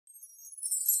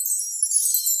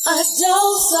A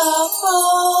dose of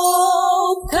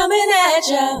hope coming at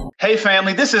you. Hey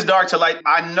family, this is Dark to Light.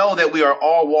 I know that we are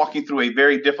all walking through a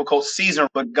very difficult season,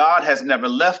 but God has never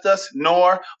left us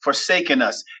nor forsaken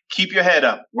us. Keep your head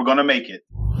up. We're going to make it.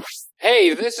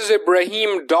 Hey, this is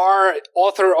Ibrahim Dar,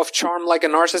 author of Charm Like a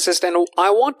Narcissist, and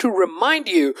I want to remind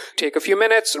you, take a few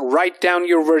minutes, write down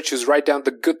your virtues, write down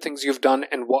the good things you've done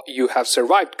and what you have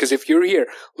survived, because if you're here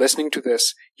listening to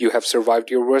this, you have survived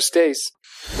your worst days.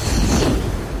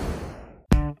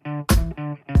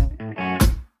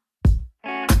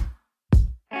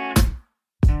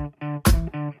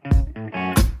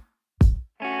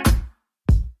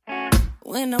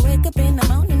 When I wake up in the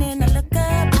morning and I look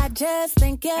up, I just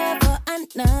thank you for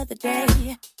another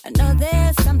day. I know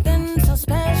there's something so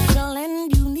special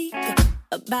and unique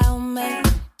about me.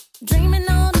 Dreaming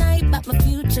all night about my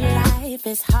future life,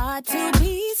 it's hard to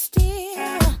be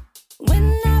still.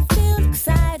 When I feel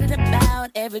excited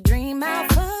about every dream I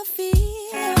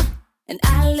fulfill. And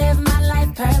I live my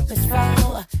life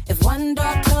purposeful. If one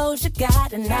door closed, you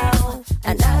gotta know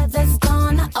another's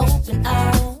gonna open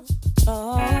up.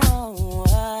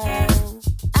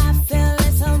 I feel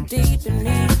it so deep in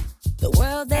me. The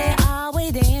world, they are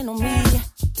waiting on me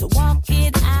to walk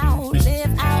it out,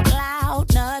 live out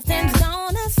loud. Nothing's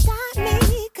gonna stop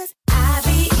me, 'cause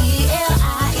I-B-E-L-I-E-V.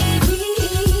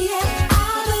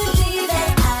 I believe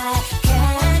that I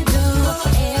can do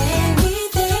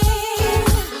anything.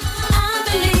 I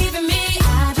believe in me.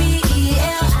 I-B-E-L-I-E-V.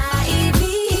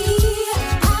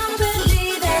 I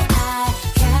believe that I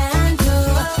can do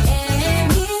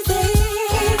anything.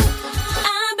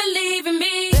 I believe in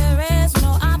me. There is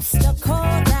no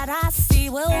obstacle that I see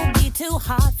will be too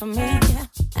hard for me.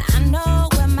 I know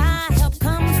where my help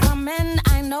comes from, and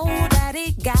I know that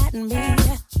it got me.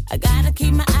 I gotta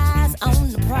keep my eyes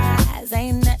on the prize.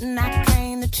 Ain't nothing I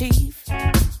can't achieve.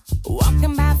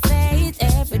 Walking by faith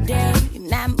every day,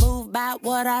 not moved by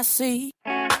what I see.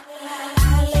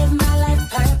 I live my life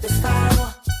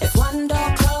purposeful. If one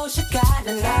door closed, you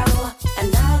gotta know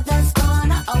another's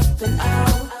gonna open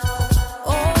up.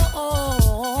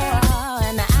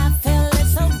 And I feel it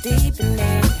so deep in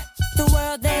me. The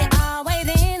world, they are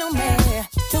waiting on me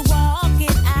to walk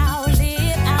it out,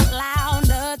 live out loud.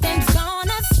 Nothing's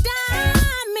gonna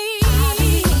stop me.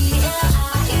 I-B-E-L-I-E-V.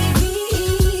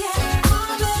 I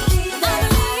believe that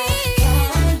I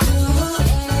can do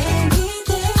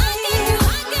anything. I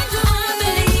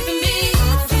believe in me.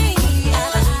 I-B-E-L-I-E-V.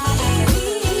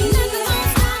 Nothing's gonna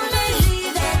stop me. I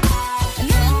believe that I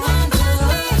can do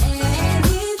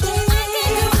anything.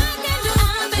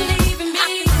 I believe in me.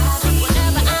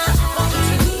 Whatever I want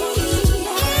to be.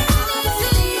 I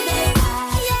believe that I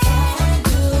can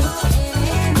do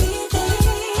anything.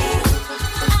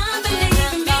 I believe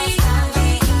in me.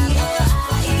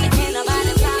 Can't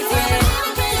nobody stop me. I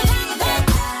believe that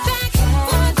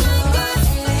I can do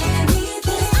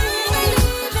anything.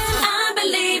 I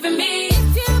believe in me. If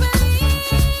you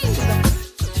believe,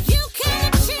 you can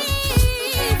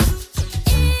achieve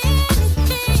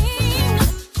anything.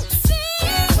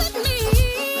 Sing with me.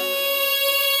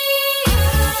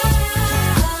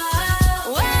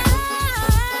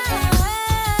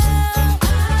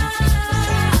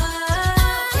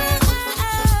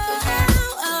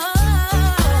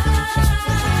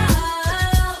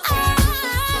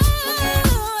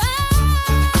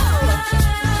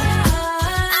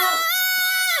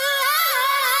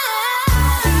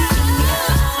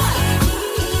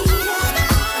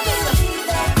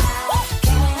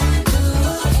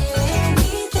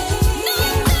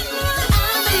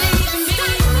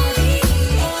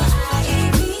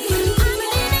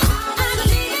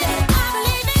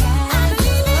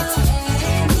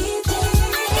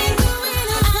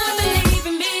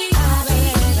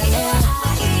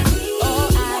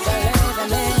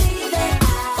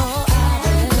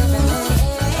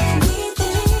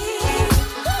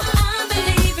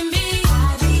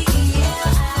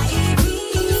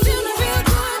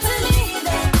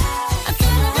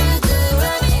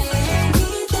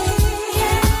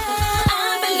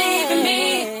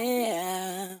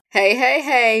 Hey, hey,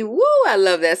 hey. Woo, I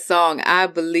love that song. I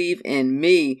believe in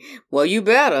me. Well, you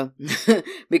better,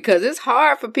 because it's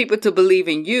hard for people to believe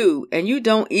in you, and you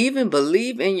don't even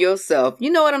believe in yourself. You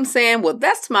know what I'm saying? Well,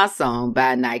 that's my song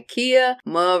by Nikia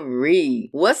Marie.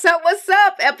 What's up? What's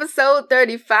up? Episode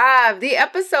 35, the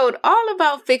episode all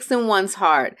about fixing one's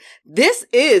heart. This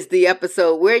is the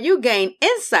episode where you gain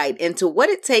insight into what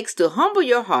it takes to humble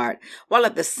your heart, while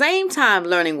at the same time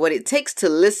learning what it takes to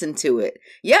listen to it.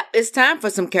 Yep, it's time for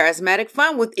some charismatic charismatic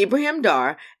fun with Ibrahim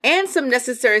Dar, and some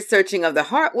necessary searching of the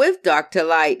heart with Dr.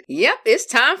 Light. Yep, it's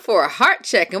time for a heart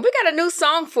check, and we got a new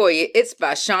song for you. It's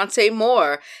by Shantae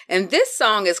Moore, and this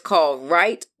song is called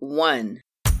Right One.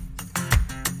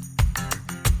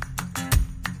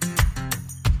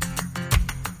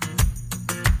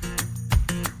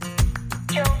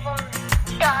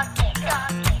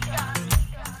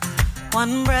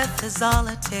 One breath is all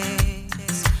it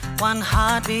takes, one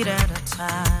heartbeat at a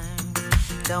time.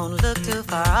 Don't look too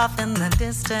far off in the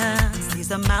distance, these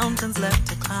are mountains left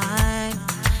to climb.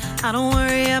 I don't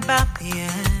worry about the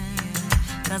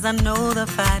end, cause I know the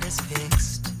fight is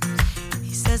fixed.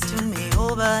 He says to me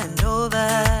over and over,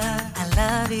 I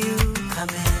love you, come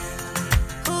in.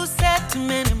 Who said too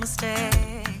many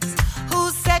mistakes? Who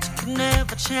said you could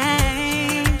never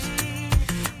change?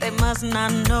 They must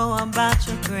not know about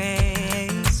your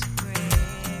grace.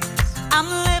 I'm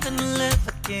living to live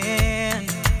again.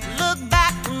 Look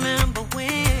back, remember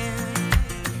when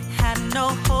had no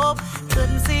hope,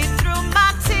 couldn't see through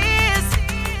my tears.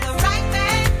 The right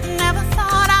man, never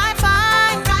thought I'd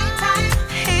find. Right time,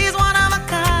 he's one of a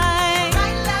kind.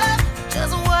 Right love,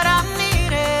 just what I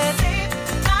needed. Save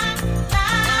my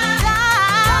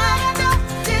life.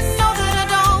 Didn't know that I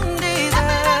don't deserve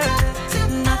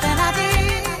nothing I did.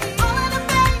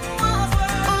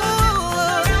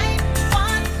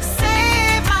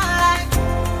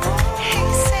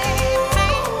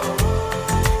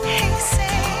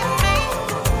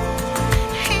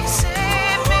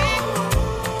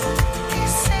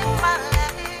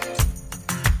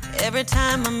 Every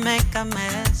time I make a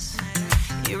mess,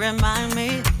 you remind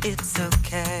me it's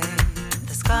okay.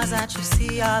 The scars that you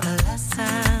see are the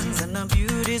lessons, and the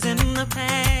beauty's in the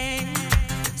pain.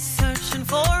 Searching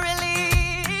for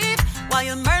relief while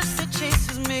your mercy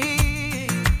chases me.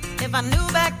 If I knew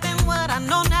back then what I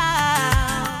know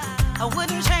now, I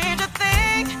wouldn't change a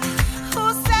thing.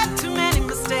 Who said too many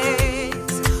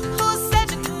mistakes? Who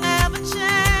said you can never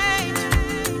change?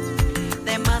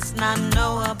 They must not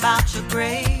know about your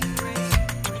grace.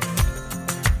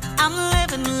 I'm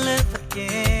living to live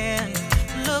again.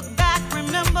 Look back,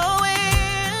 remember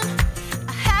when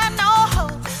I had no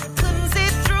hope, couldn't see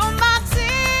through my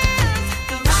tears.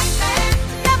 The right man,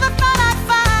 never thought I'd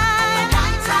find. The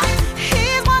right time,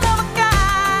 he's one of a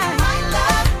kind. My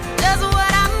love, just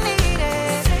what I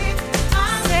needed.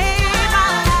 Save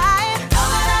my life. Know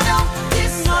that I don't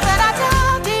deserve. Know that I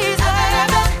don't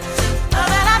deserve it. Know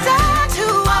that I died to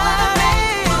obey.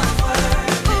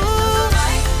 Ooh,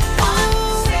 right one.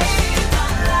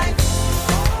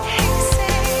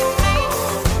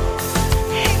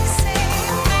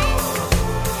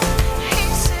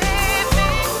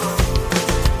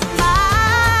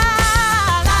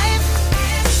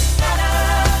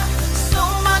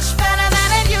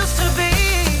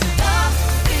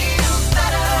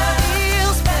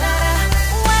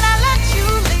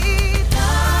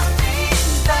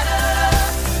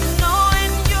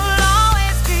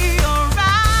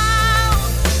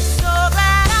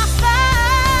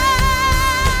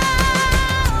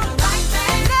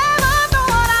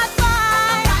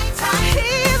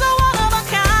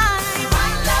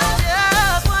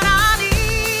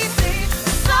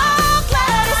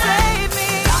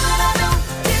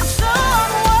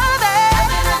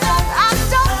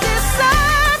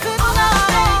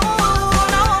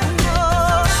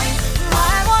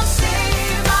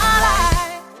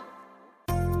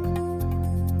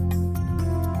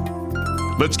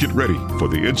 Let's get ready for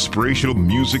the inspirational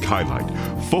music highlight,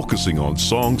 focusing on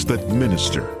songs that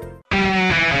minister.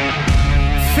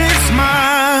 Fix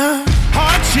my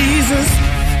heart, Jesus.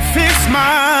 Fix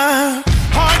my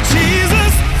heart,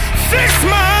 Jesus. Fix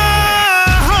my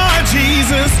heart,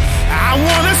 Jesus. I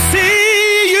want to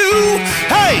see you.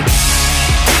 Hey!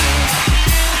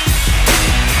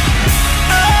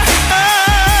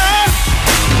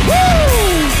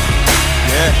 Woo!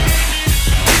 Yeah.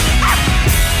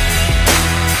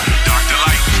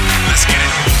 Let's get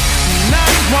it.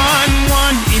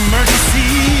 911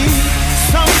 emergency.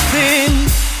 Something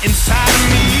inside of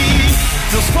me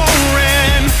feels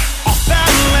foreign, off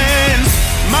balance.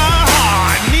 My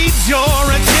heart needs your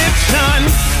attention.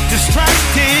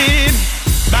 Distracted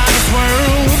by this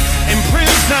world, in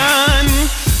prison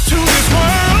to this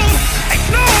world,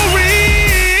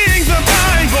 ignoring the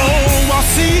Bible while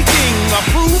seeking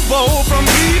approval from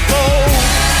people.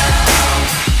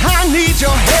 I need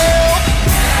your help.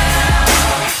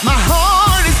 My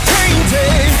heart is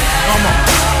tainted. Come on.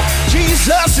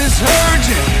 Jesus is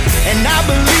urgent, and I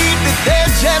believe that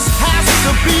there just has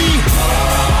to be.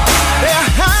 There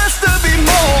has to be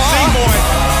more. Sing, boy.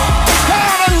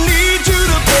 God, I need you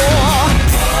to pour.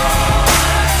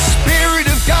 Spirit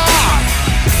of God,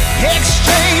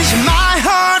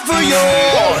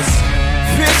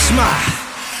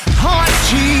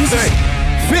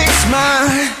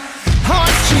 my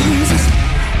heart, Jesus.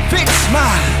 Fix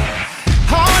my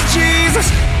heart, Jesus.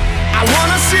 I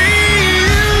wanna see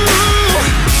you.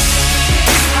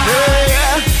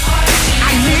 Yeah,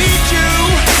 I need you.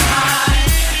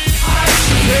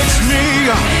 Fix me.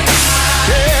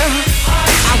 Yeah,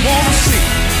 I wanna see.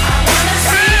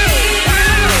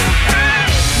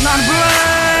 Not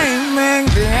blaming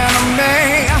the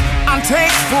enemy. I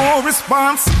take full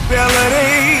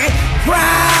responsibility.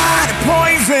 Pride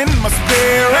poison my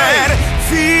spirit,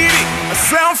 feeding my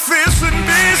selfish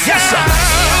ambition. Yes, sir.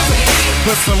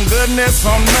 Put some goodness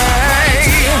on me,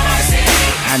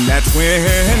 and that's when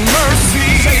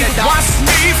mercy wash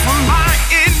me from my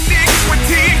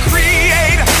iniquity,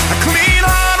 create a clean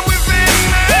heart within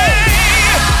me.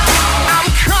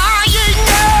 I'm crying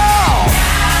out,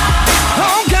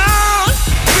 oh God,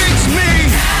 fix me.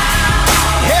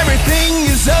 Everything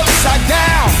is upside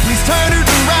down. Please turn it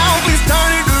around. Please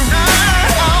turn it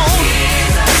around.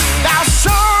 Thou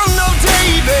son of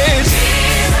David.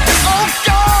 Oh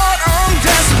God, I'm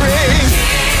desperate.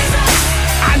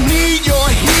 I need your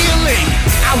healing.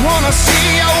 I wanna see.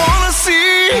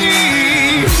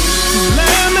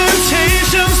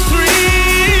 Lamentations 3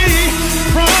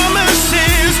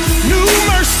 promises new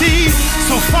mercy.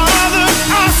 So Father,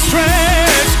 I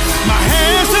stretch my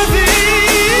hands to thee.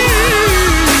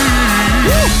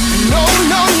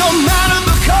 No matter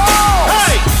the cost.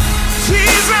 Hey,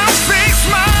 Jesus, fix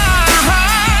my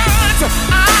heart.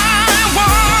 I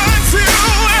want to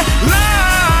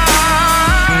love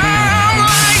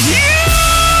like you.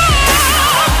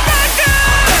 That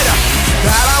good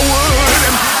that I would.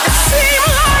 It seemed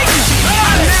like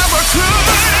I never could.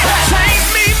 Change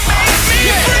me, make me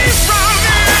free from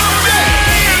the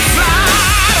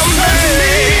inside of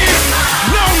me.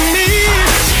 Know me,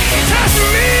 touch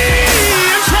me,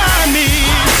 and try me.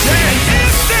 And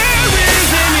if there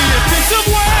is any offensive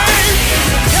way,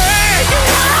 hey,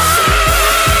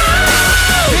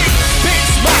 fix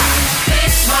my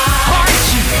heart,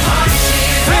 Jesus.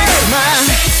 Fix my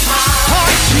heart,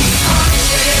 Jesus.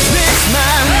 Fix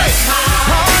my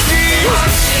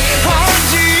heart,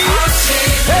 Jesus.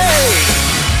 Hey,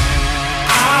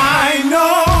 I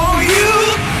know you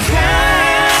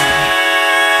can.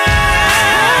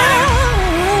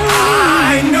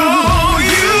 I know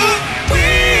you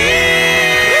will.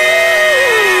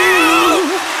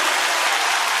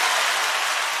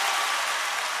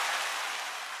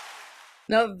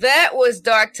 Now that was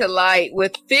Dark to Light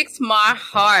with Fix My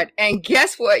Heart. And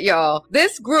guess what, y'all?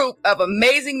 This group of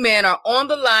amazing men are on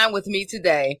the line with me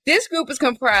today. This group is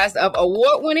comprised of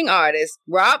award-winning artists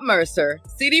Rob Mercer,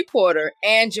 C.D. Porter,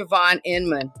 and Javon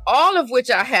Inman, all of which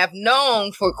I have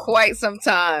known for quite some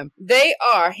time. They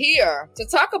are here to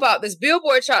talk about this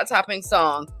Billboard chart-topping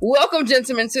song. Welcome,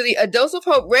 gentlemen, to the A Dose of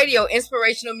Hope Radio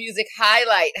Inspirational Music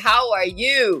Highlight. How are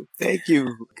you? Thank you.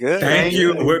 Good. Thank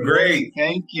you. We're great.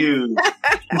 Thank you.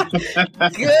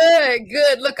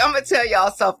 Good. Look, I'm going to tell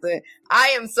y'all something. I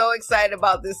am so excited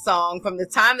about this song. From the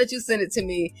time that you sent it to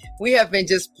me, we have been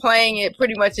just playing it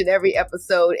pretty much in every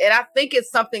episode. And I think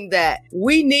it's something that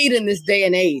we need in this day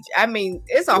and age. I mean,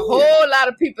 it's a whole lot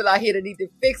of people out here that need to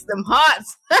fix them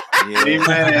hearts.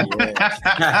 Amen.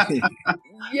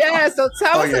 Yeah, so just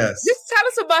tell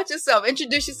us about yourself.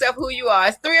 Introduce yourself, who you are.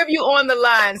 It's 3 of you on the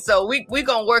line, so we're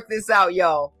going to work this out,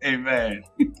 y'all. Amen.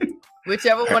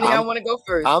 Whichever one of y'all want to go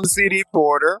first. I'm C.D.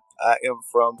 Porter. I am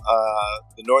from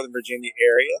the Northern Virginia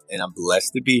area, and I'm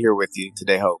blessed to be here with you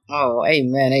today, Hope. Oh,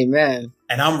 amen.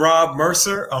 And I'm Rob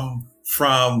Mercer. I'm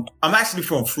actually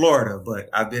from Florida, but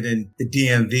I've been in the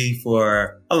DMV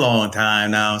for a long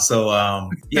time now. So,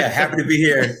 happy to be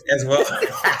here as well.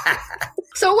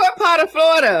 So what part of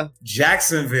Florida?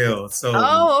 Jacksonville. So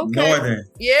northern.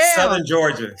 Yeah. Southern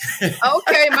Georgia.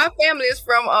 Okay. My family is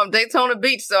from Daytona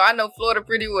Beach, so I know Florida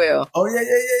pretty well. Oh,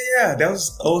 yeah. That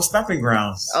was old stomping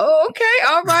grounds. Oh, okay.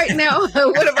 All right. Now,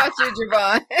 what about you,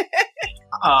 Javon?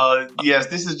 Yes,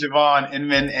 this is Javon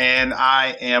Inman, and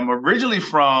I am originally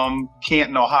from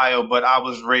Canton, Ohio, but I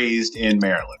was raised in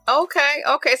Maryland. Okay.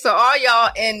 So all y'all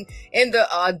in the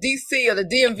DC or the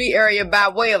DMV area by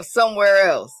way of somewhere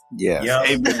else? Yeah.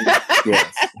 Yep.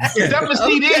 Yes. Definitely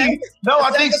CD. No,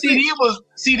 I think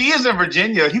CD is in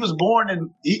Virginia. He was born in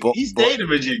he stayed in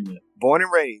Virginia. Born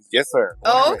and raised. Yes, sir.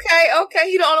 Okay.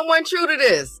 He the only one true to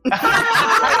this.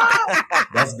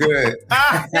 That's good.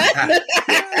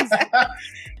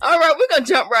 All right, we're going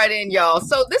to jump right in, y'all.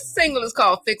 So this single is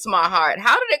called Fix My Heart.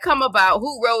 How did it come about?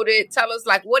 Who wrote it? Tell us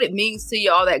what it means to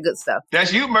you, all that good stuff.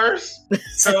 That's you, Merce.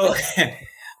 So,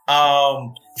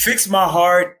 Fix My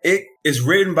Heart, it is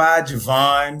written by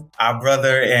Javon, our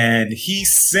brother, and he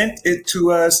sent it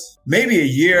to us maybe a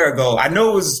year ago. I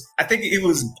think it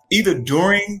was either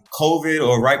during COVID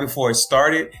or right before it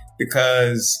started,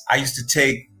 because I used to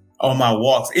take on my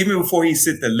walks, even before he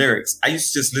sent the lyrics, I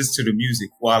used to just listen to the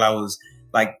music while I was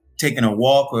like taking a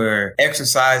walk or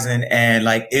exercising, and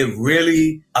like it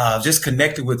really just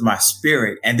connected with my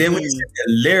spirit. And then when he sent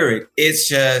the lyric, it's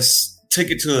just took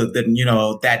it to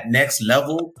that next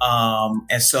level.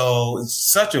 And so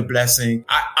it's such a blessing.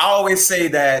 I always say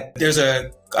that there's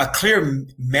a clear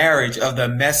marriage of the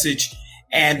message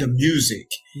and the music.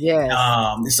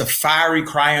 Yeah. It's a fiery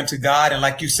cry unto God. And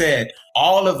like you said,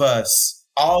 all of us,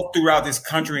 all throughout this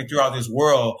country and throughout this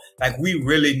world, like we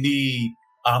really need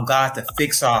God to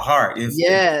fix our heart.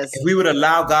 If we would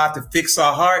allow God to fix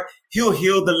our heart, He'll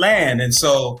heal the land. And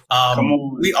so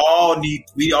we all need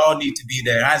to be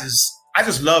there. And I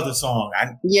just love the song.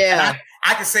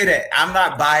 I can say that I'm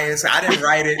not biased. I didn't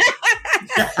write it.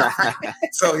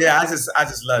 So yeah, I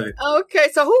just love it. Okay,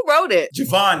 so who wrote it?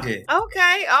 Javon did.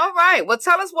 Okay, all right. Well,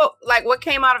 tell us what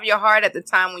came out of your heart at the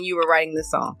time when you were writing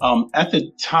this song. At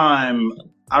the time,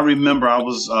 I remember I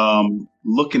was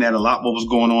looking at a lot what was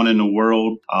going on in the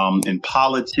world, in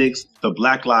politics, the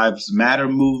Black Lives Matter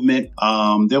movement.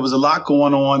 There was a lot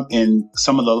going on in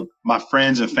some of my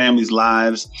friends and family's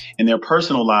lives, in their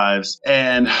personal lives.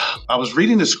 And I was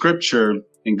reading the scripture,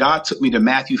 and God took me to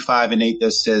Matthew 5:8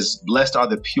 that says, "Blessed are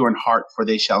the pure in heart, for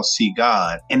they shall see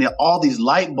God." And then all these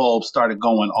light bulbs started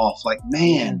going off. Like,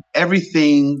 man,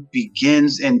 everything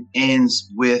begins and ends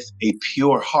with a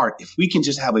pure heart. If we can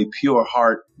just have a pure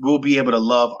heart, we'll be able to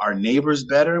love our neighbors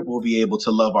better. We'll be able to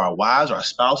love our wives, our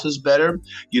spouses better.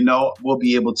 We'll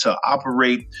be able to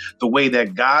operate the way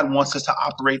that God wants us to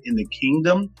operate in the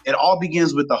kingdom. It all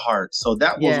begins with the heart. So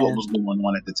that was what was going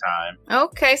on at the time.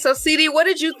 Okay. So CD, what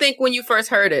did you think when you first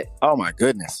heard it? Oh my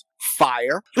goodness.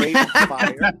 Fire.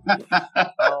 Fire.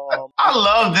 I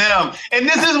love them. And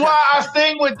this is why I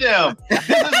sing with them. This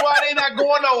is why they're not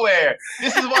going nowhere.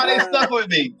 This is why they stuck with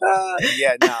me.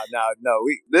 No.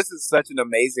 This is such an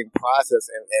amazing process.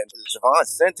 And Javon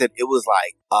sent it. It was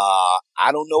like,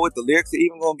 I don't know what the lyrics are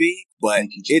even going to be, but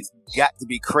it's got to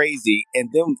be crazy. And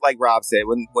then, like Rob said,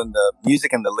 when the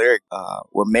music and the lyric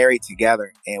were married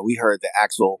together and we heard the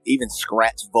actual, even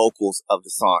scratch vocals of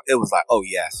the song, it was like, oh,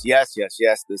 yes,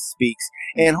 this speaks.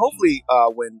 And hopefully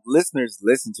when listeners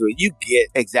listen to it, you get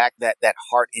exact that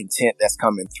heart intent that's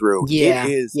coming through. Yeah.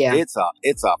 It is. Yeah. It's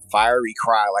a fiery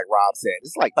cry, like Rob said.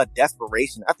 It's like a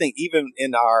desperation. I think even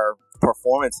in our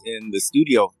performance in the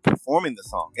studio performing the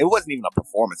song, it wasn't even a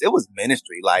performance, it was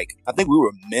ministry. Like, I think we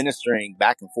were ministering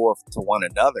back and forth to one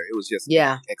another. It was just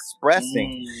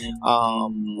expressing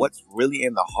what's really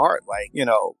in the heart. Like,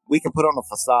 we can put on a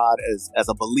facade as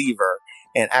a believer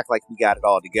and act like we got it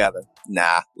all together.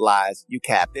 Nah, lies. You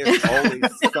cap. There's always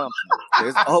something.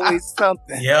 There's always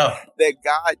something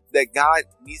that God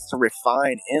needs to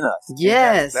refine in us.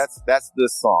 Yes. That's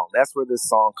this song. That's where this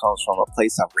song comes from, a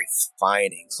place of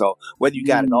refining. So whether you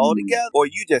got it all together or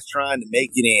you just trying to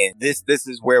make it in, this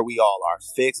is where we all are.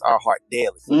 Fix our heart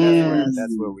daily. So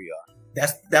that's where we are.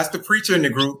 That's the preacher in the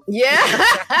group. Yeah.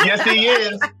 Yes, he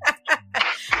is.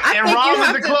 And Rob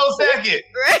is the close second.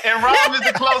 And Rob is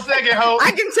the close second, Hope.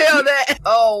 I can tell that.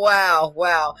 Oh,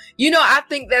 wow. I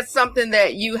think that's something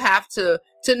that you have to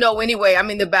know anyway. I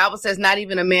mean, the Bible says not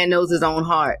even a man knows his own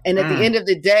heart. And at the end of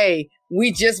the day,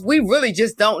 we really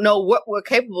just don't know what we're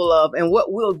capable of and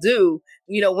what we'll do,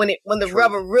 when the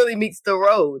rubber really meets the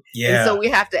road. Yeah. And so we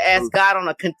have to ask God on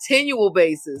a continual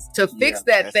basis to fix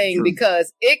that thing,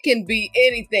 because it can be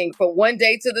anything from one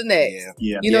day to the next.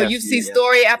 Yeah. You see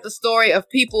story after story of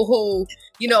people who,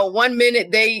 1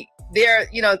 minute they're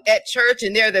at church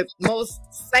and they're the most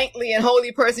saintly and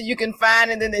holy person you can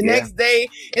find, and then the next day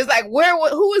it's like,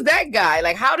 who is that guy?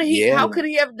 Like, how could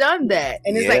he have done that?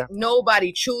 And it's like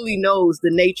nobody truly knows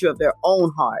the nature of their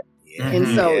own heart. And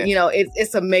so,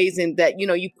 it's amazing that,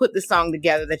 you put the song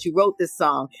together, that you wrote this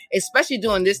song, especially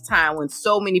during this time when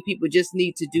so many people just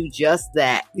need to do just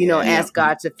that, ask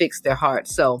God to fix their heart.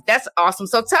 So that's awesome.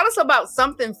 So tell us about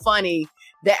something funny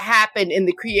that happened in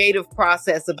the creative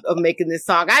process of making this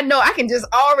song. I know I can just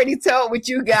already tell with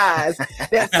you guys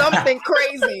that something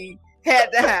crazy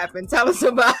had to happen. Tell us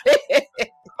about it.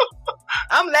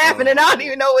 I'm laughing and I don't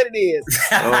even know what it is.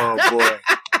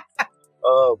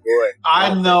 Oh boy.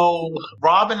 I know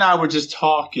Rob and I were just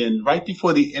talking right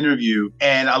before the interview,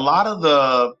 and a lot of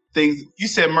the things you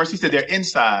said, Mercy said they're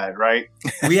inside, right?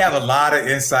 We have a lot of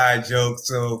inside jokes,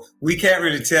 so we can't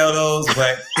really tell those,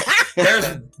 but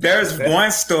there's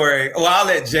one story. Well, I'll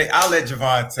let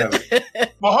Javon tell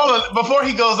it. Well, hold on. Before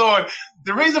he goes on,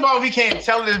 The reason why we can't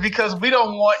tell it is because we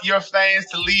don't want your fans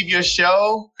to leave your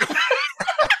show.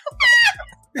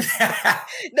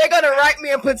 They're going to write me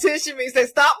and petition me, say,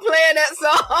 stop playing that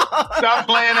song. Stop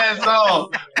playing that song.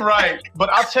 Right. But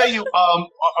I'll tell you, a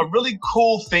really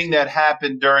cool thing that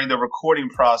happened during the recording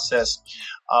process,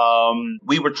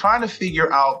 we were trying to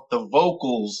figure out the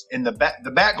vocals in the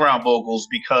background vocals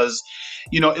because,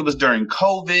 it was during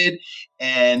COVID,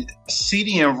 and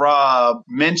CD and Rob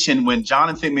mentioned when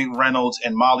Jonathan McReynolds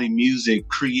and Molly Music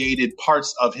created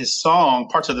parts of the song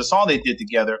they did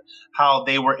together, how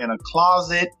they were in a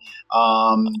closet,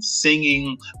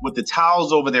 singing with the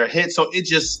towels over their heads. So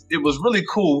it was really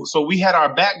cool. So we had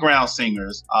our background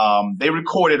singers. They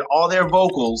recorded all their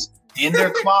vocals in their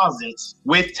closets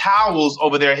with towels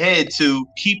over their head to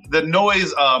keep the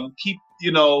noise, all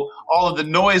of the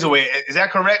noise away. Is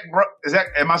that correct, bro?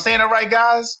 Am I saying it right,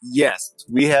 guys? Yes,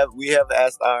 we have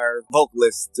vocalists our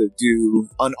vocalists to do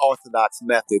unorthodox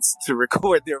methods to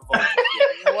record their vocals.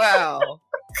 Wow.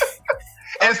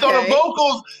 And so the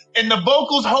vocals,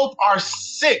 Hope, are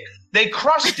sick. They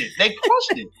crushed it. And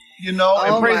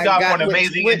praise God for an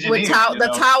amazing engineer. With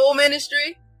the Towel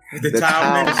Ministry? The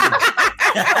Towel Ministry.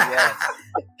 Yes.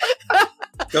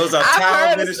 Those are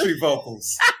Towel Ministry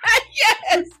vocals.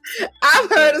 Yes. I've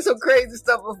heard of some crazy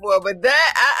stuff before, but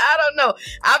that, I don't know.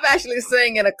 I've actually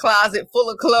sang in a closet full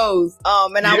of clothes.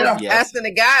 And I was asking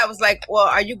the guy, I was like, well,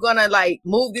 are you going to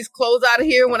move these clothes out of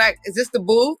here is this the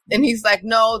booth? And he's like,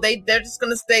 no, they're just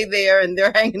going to stay there and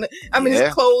they're hanging. I mean,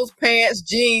 it's clothes, pants,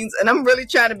 jeans, and I'm really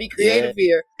trying to be creative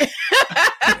here. And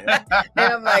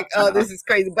I'm like, oh, this is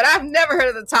crazy. But I've never heard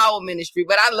of the Towel Ministry,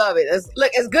 but I love it.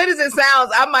 Look, as good as it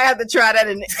sounds, I might have to try that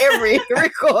in every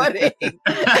recording.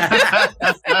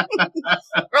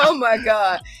 Oh my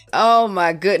God. Oh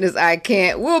my goodness, I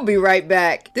can't. We'll be right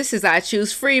back. This is I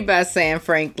Choose Free by Sam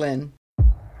Franklin.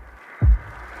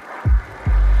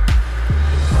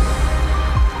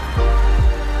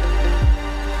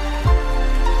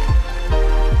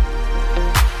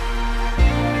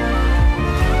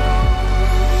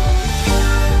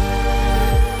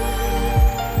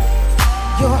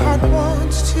 Your heart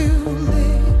wants to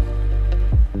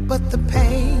live, but the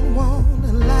pain won't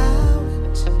allow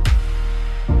it.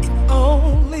 It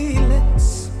only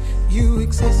lets you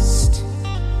exist.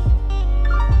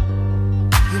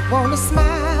 You wanna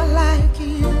smile like you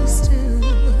used to,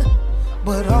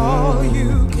 but all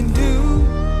you can do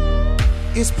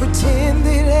is pretend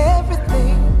that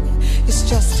everything is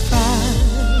just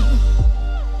fine.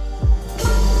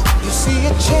 You see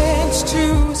a chance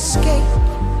to escape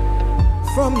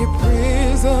from your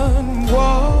prison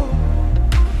wall,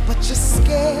 but you're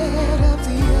scared of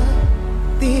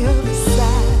the other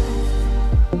side.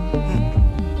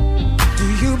 Do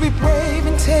you be brave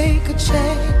and take a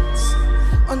chance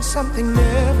on something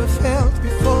never felt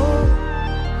before?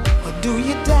 Or do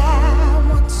you die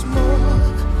once more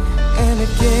and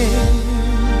again?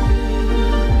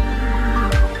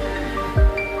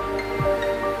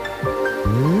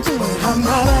 But I'm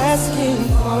not asking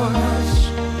for much,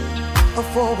 or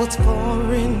for what's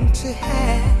foreign to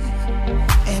have,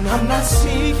 and I'm not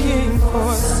seeking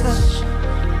for such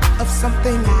of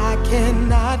something I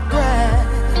cannot grab.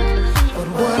 But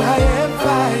what I am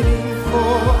fighting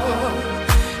for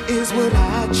is what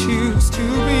I choose to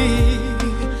be.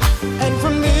 And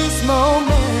from this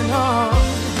moment on,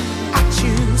 I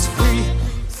choose free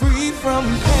from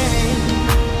pain,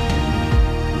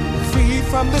 free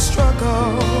from the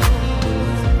struggle,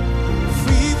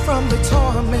 free from the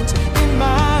torment in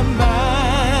my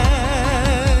mind,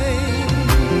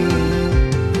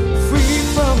 free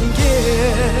from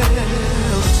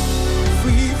guilt,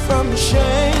 free from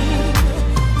shame,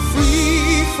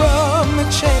 free from the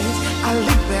chains I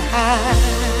leave behind.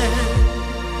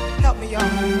 Help me out.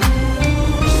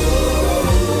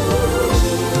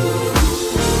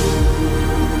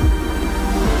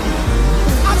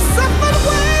 I've suffered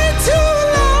way too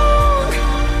long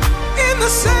in the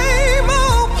same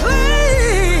old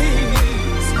place.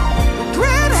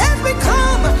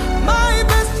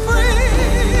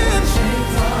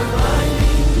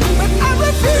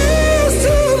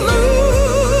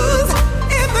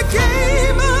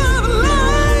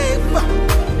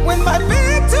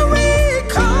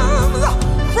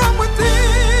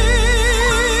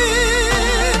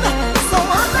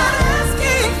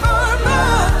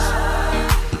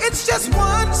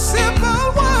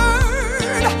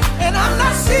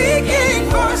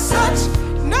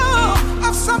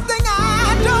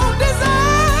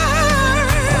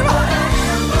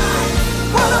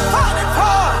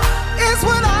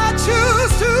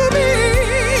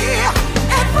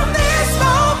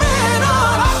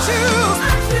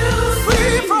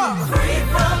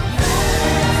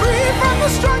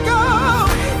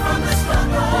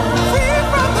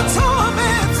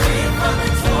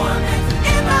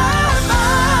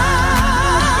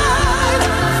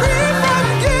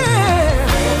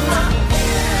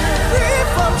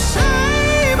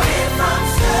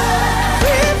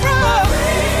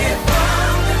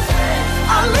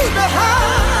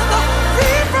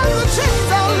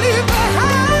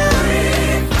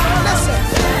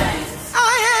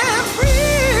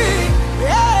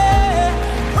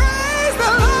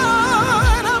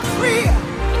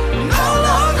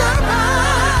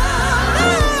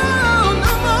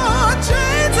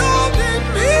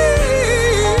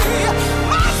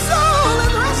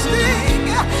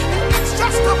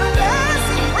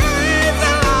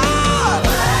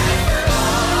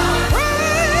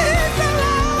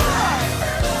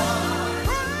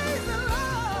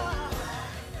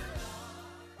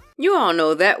 y'all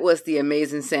know that was the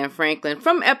amazing Sam Franklin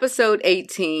from episode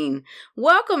 18.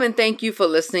 Welcome and thank you for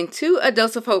listening to A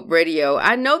Dose of Hope Radio.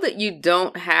 I know that you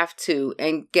don't have to,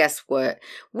 and guess what?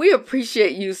 We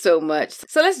appreciate you so much.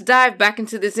 So let's dive back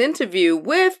into this interview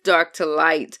with Dark to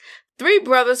Light, three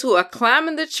brothers who are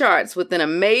climbing the charts with an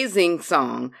amazing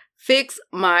song, Fix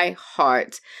My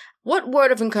Heart. What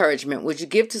word of encouragement would you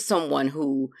give to someone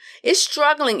who is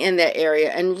struggling in that area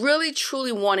and really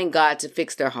truly wanting God to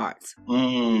fix their hearts?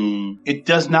 It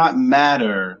does not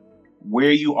matter where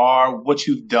you are, what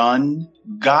you've done.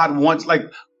 God wants,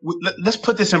 let's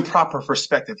put this in proper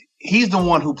perspective. He's the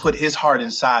one who put his heart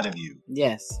inside of you.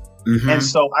 Yes. Mm-hmm. And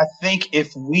so I think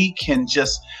if we can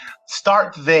just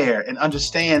start there and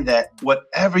understand that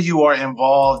whatever you are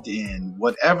involved in,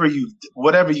 whatever you've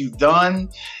done,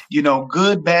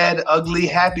 good, bad, ugly,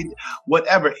 happy,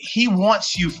 whatever, he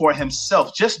wants you for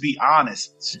himself. Just be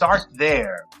honest. Start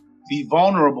there. Be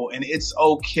vulnerable, and it's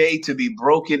okay to be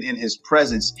broken in his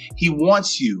presence. He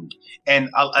wants you, and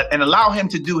allow him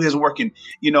to do his work. And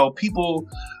people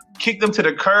kick them to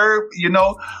the curb, and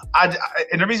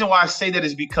the reason why I say that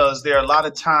is because there are a lot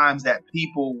of times that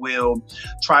people will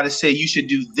try to say you should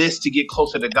do this to get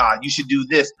closer to God. You should do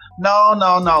this.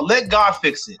 No. Let God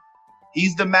fix it.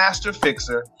 He's the master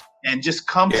fixer, and just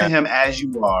come to him as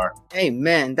you are.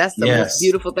 Amen. That's the most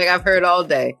beautiful thing I've heard all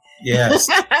day. Yes.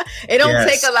 It don't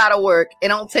take a lot of work. It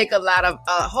don't take a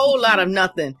whole lot of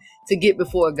nothing to get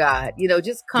before God.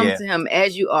 Just come to him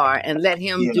as you are and let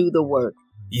him do the work.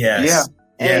 Yes. Yeah.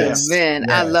 Amen. Yes.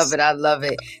 I love it. I love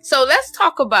it. So let's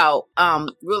talk about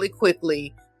really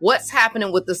quickly what's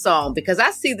happening with the song, because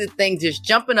I see the thing just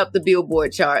jumping up the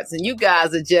Billboard charts, and you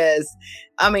guys are just,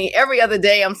 every other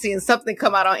day I'm seeing something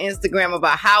come out on Instagram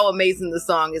about how amazing the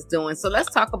song is doing. So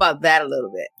let's talk about that a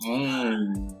little bit.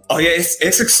 Oh yeah,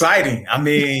 it's exciting. Our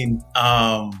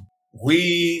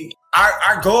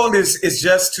goal is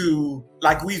just to,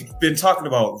 like we've been talking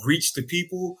about, reach the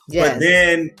people, but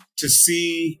then to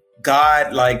see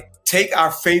God take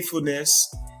our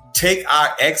faithfulness, take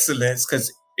our excellence,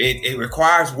 because it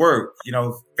requires work.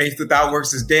 Faith without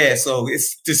works is dead. So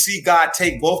it's to see God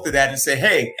take both of that and say,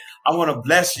 hey, I want to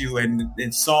bless you. And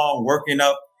song working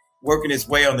its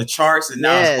way on the charts. And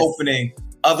now it's opening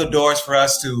other doors for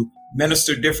us to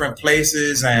minister different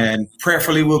places. And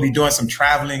prayerfully, we'll be doing some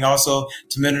traveling also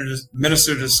to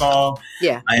minister the song.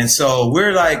 Yeah. And so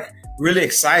we're really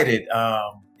excited.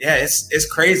 It's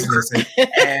craziness.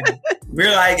 And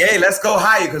we're like, hey, let's go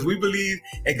higher, because we believe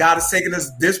that God has taken us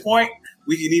to this point.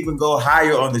 We can even go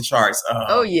higher on the charts. And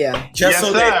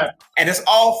it's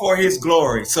all for his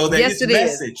glory, so that his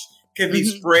message can be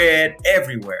spread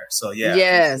everywhere. So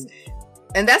Yes.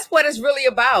 And that's what it's really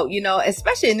about,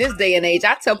 especially in this day and age.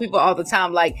 I tell people all the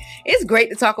time, it's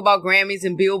great to talk about Grammys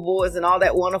and Billboards and all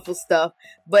that wonderful stuff.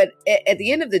 But at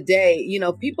the end of the day,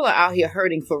 people are out here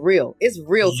hurting for real. It's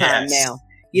real time now.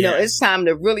 It's time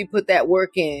to really put that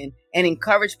work in and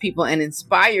encourage people and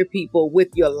inspire people with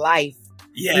your life.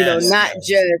 Not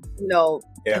just,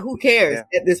 who cares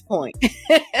at this point?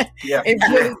 It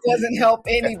really doesn't help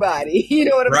anybody. You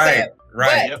know what I'm saying?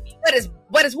 Right.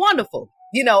 But it's wonderful.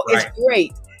 It's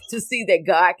great to see that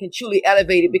God can truly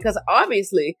elevate it, because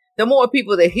obviously the more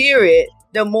people that hear it,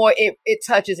 the more it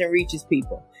touches and reaches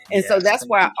people. And so that's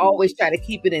why I always try to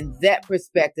keep it in that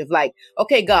perspective.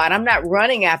 Okay, God, I'm not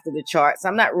running after the charts.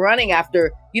 I'm not running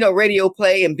after, radio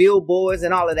play and billboards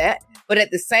and all of that. But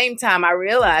at the same time, I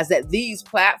realize that these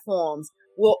platforms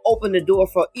will open the door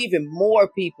for even more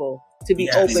people to be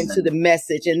open to the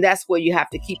message. And that's where you have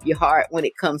to keep your heart when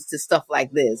it comes to stuff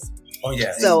like this. Oh,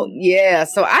 yes.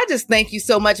 So I just thank you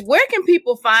so much. Where can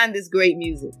people find this great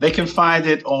music? They can find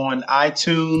it on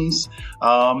iTunes.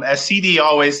 As CD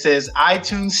always says,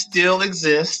 iTunes still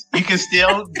exists. You can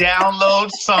still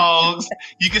download songs.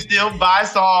 You can still buy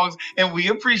songs, and we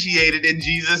appreciate it in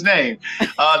Jesus' name.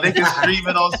 They can stream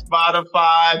it on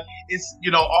Spotify. It's,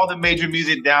 all the major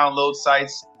music download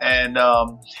sites, and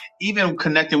even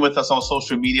connecting with us on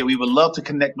social media. We would love to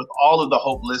connect with all of the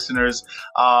Hope listeners.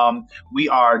 We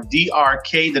are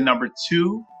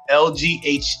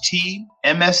DRK2LGHT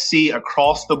MSC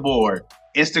across the board.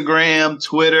 Instagram,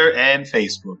 Twitter, and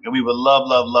Facebook. And we would love,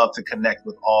 love, love to connect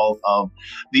with all of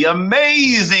the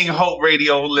amazing Hope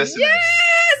Radio listeners.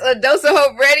 Yes! A Dose of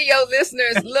Hope Radio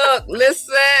listeners. Look,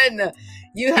 listen.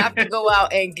 You have to go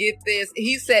out and get this.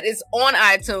 He said it's on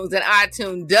iTunes, and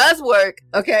iTunes does work.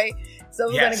 Okay. So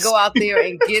we're going to go out there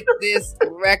and get this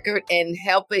record and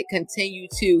help it continue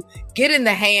to get in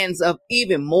the hands of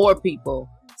even more people.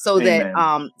 So that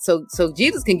so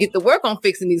Jesus can get the work on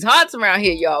fixing these hearts around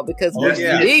here, y'all, because we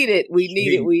need it. We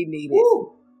need it. We need it.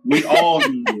 We all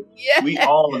need it. Yeah, we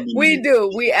all need we it.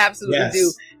 do. We absolutely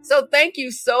do. So thank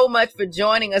you so much for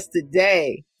joining us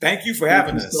today. Thank you for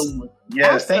having us. So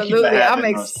yes, absolutely. thank you for having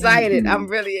I'm us. excited. I'm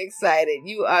really excited.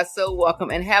 You are so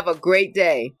welcome, and have a great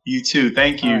day. You too.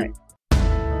 Thank you. Right.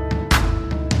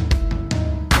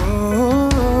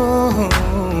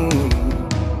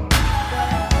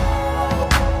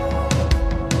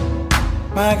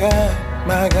 My God,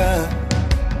 my God.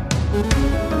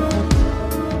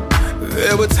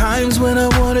 There were times when I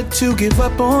wanted to give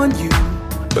up on you.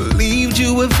 Believed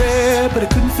you were there, but I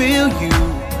couldn't feel you.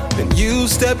 Then you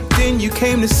stepped in, you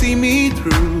came to see me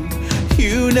through.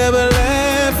 You never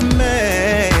left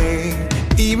me.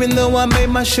 Even though I made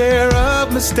my share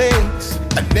of mistakes,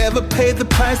 I never paid the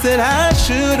price that I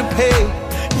should have paid.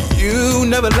 You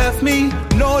never left me,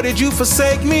 nor did you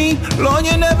forsake me. Lord,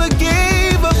 you never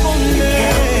gave up on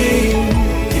me.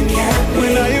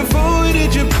 When I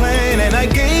avoided your plan and I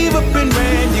gave up and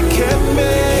ran, you kept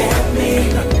me.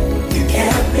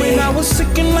 When I was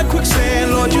sinking like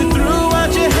quicksand, Lord, you threw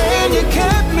out your hand, you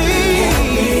kept me.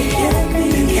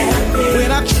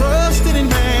 When I trusted in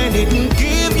man, didn't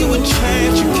give you a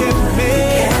chance, you kept me.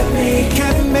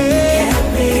 Kept me.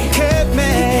 Kept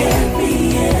me.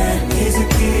 He's a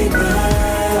keeper.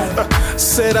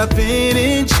 Said I've been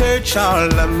in church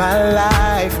all of my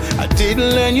life. I didn't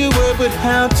learn your word, but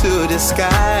how to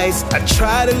disguise. I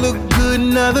try to look good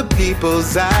in other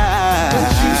people's eyes.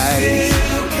 But you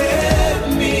still kept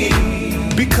me.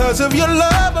 Because of your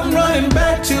love, I'm running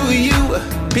back to you.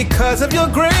 Because of your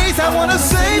grace, I want to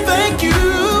say thank you.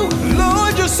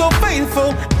 Lord, you're so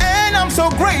faithful, and I'm so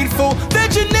grateful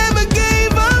that you never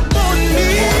gave up on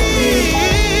me.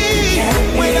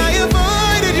 When I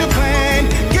avoided your plan,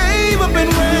 gave up and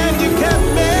ran, you kept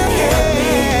me.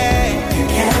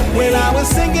 When I was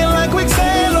sinking like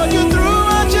quicksand, Lord, you threw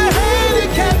out your hand, you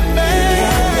kept me.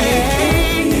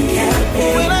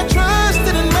 When I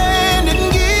trusted in man,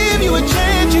 didn't give you a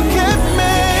chance, you kept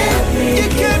me. You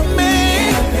kept me.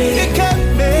 You kept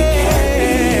me.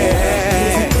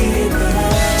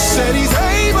 Said he's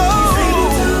able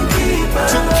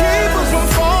to keep us from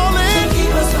falling,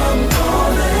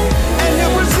 and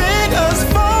he'll present us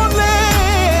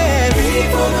falling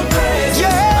before the presence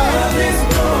of his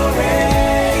glory.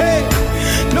 Hey,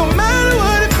 no matter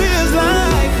what it feels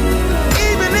like,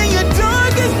 even in your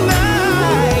darkest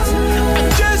nights, I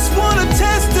just want to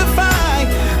testify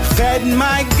that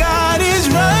my God is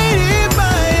right here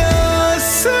by your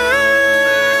side.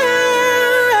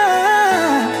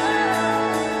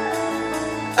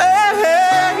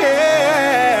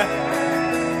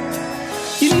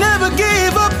 You never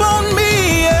gave up on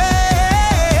me.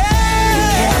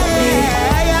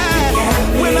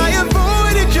 When I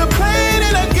avoided your plan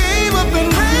and I gave up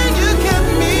and ran, you kept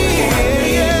me.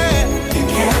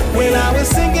 When I was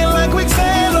sinking like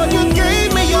quicksand, Lord, you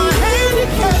gave me your hand, you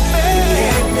kept me.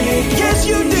 Yes,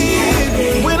 you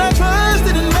did. When I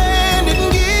trusted in man,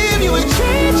 didn't give you a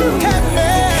chance, you kept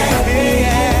me.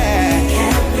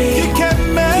 You kept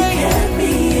me.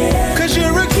 'Cause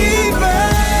you're a keeper.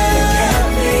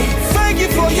 Thank you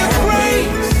for your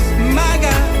grace, my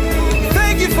God.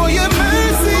 Thank you for your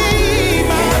mercy,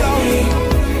 my Lord.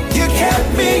 You kept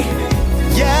me.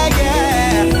 Yeah,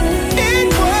 yeah. It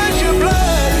was your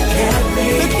blood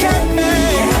that kept me.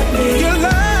 Your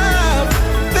love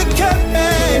that kept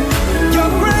me. Your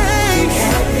grace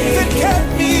that kept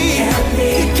me.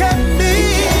 You kept me.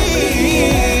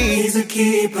 He's a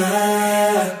keeper.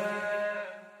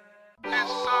 This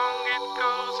song, it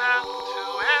goes out to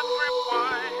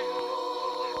everyone,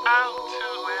 out to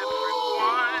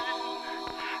everyone,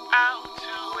 out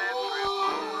to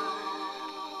everyone.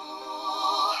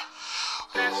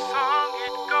 This song,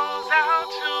 it goes out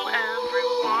to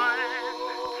everyone,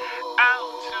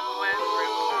 out to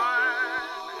everyone,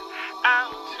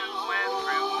 out to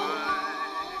everyone.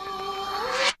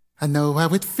 I know how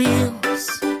it feels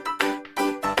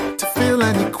to feel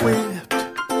unequipped,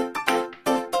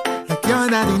 like you're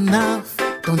not enough,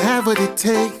 don't have what it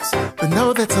takes, but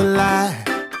know that's a lie.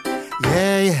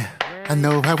 Yeah, yeah, I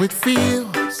know how it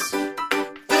feels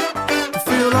to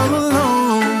feel all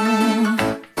alone,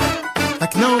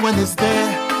 like no one is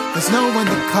there, there's no one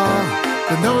to call,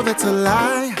 but know that's a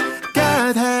lie.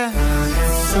 God has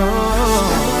so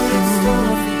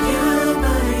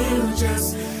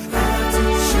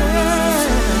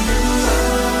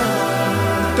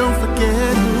don't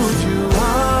forget who you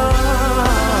are.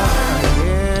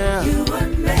 Yeah. You were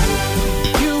made.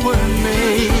 You were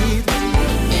made.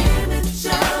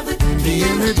 The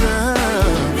image of.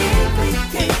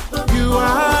 You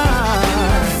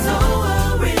are. So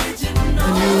original.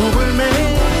 And you were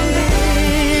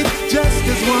made just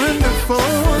as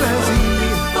wonderful as he.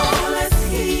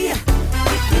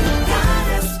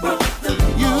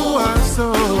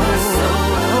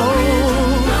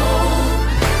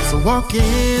 walk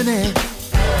in it,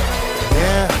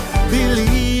 yeah,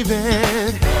 believe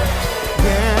it,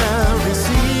 yeah,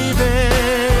 receive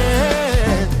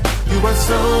it. You are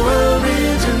so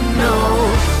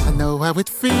original. I know how it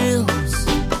feels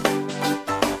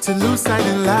to lose sight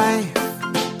in life,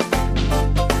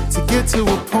 to get to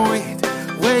a point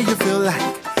where you feel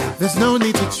like there's no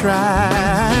need to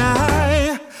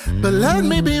try. But let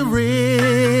me be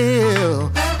real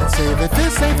and say that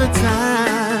this ain't the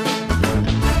time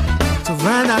to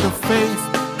run out of faith,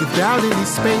 without any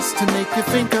space to make you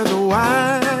think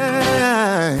otherwise.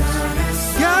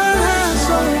 God has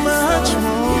so much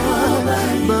more,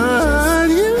 but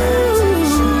you,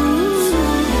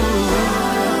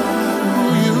 who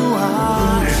you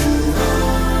are,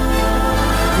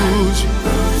 who's you.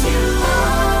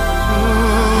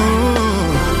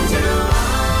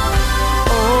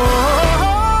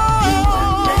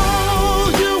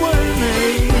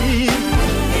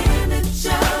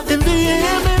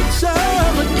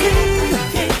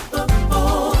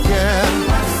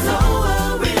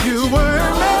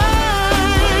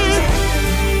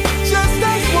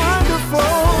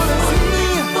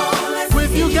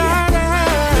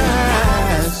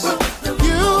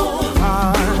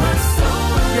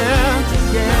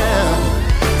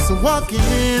 Walk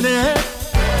in it,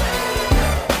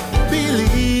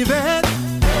 believe it,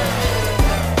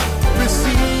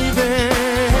 receive it.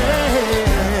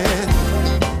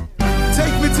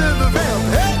 Take me to the veil.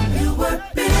 Hey.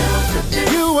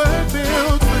 You were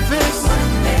built for this.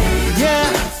 Yeah,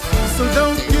 so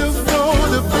don't you throw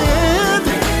the bed.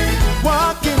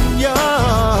 Walk in your,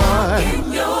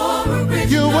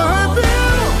 you were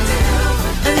built,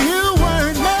 and you were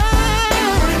made.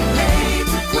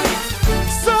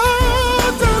 So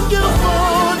don't you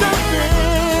fall the bed.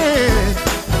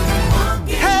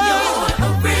 Hey,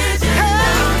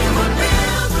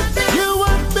 you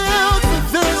were built for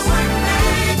this.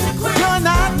 You're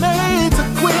not made to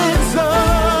quit. So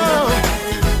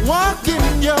walk in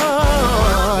your.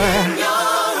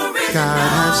 God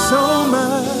has so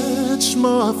much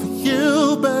more for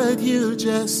you, but you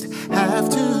just have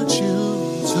to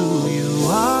choose who you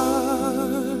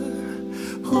are,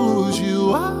 whose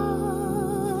you are.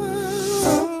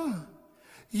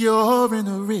 You're an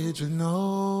original.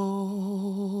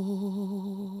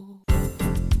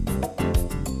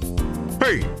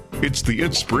 Hey, it's the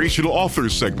Inspirational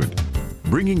Authors segment,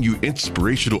 bringing you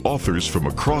inspirational authors from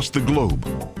across the globe.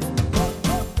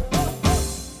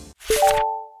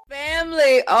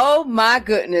 Family, oh my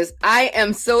goodness. I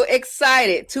am so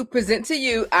excited to present to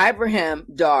you Ibrahim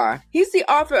Dar. He's the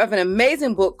author of an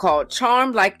amazing book called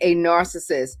Charmed Like a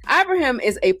Narcissist. Ibrahim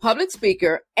is a public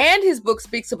speaker, and his book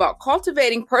speaks about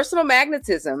cultivating personal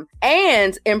magnetism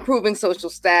and improving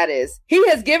social status. He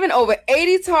has given over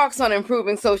 80 talks on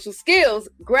improving social skills,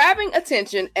 grabbing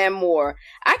attention, and more.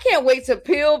 I can't wait to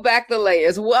peel back the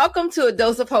layers. Welcome to A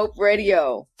Dose of Hope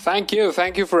Radio. Thank you.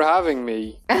 Thank you for having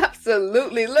me.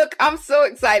 Absolutely. Look, I'm so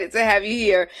excited to have you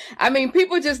here. I mean,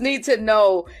 people just need to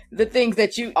know the things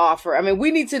that you offer. I mean,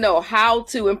 we need to know how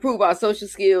to improve our social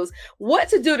skills, what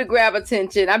to do to grab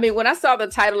attention. I mean, when I saw the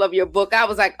title of your book, I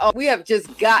was like, oh, we have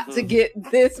just got to get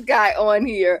this guy on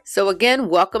here. So again,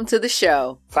 welcome to the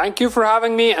show. Thank you for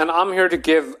having me, and I'm here to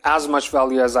give as much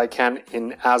value as I can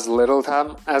in as little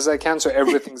time as I can, so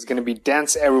everything's going to be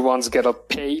dense. Everyone's going to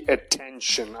pay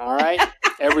attention, all right?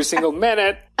 Every single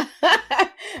minute.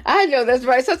 I know, that's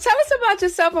right. So tell us about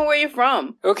yourself and where you're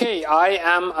from. Okay, I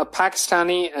am a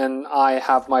Pakistani, and I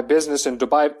have my business in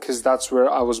Dubai because that's where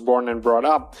I was born and brought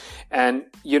up. And,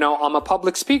 you know, I'm a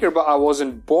public speaker, but I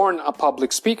wasn't born a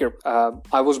public speaker.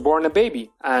 I was born a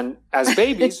baby. And as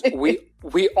babies,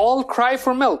 we all cry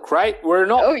for milk, right? We're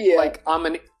not like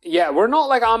we're not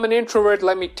like I'm an introvert,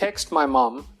 let me text my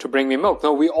mom to bring me milk.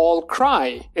 No, we all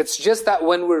cry. It's just that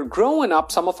when we're growing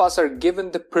up, some of us are given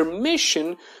the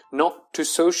permission not to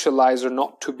socialize or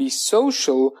not to be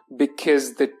social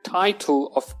because the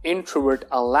title of introvert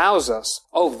allows us,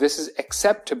 oh, this is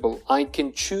acceptable. I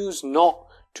can choose not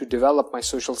to develop my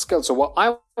social skills. So what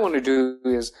I want to do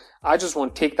is I just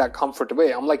want to take that comfort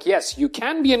away. I'm like, yes, you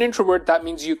can be an introvert. That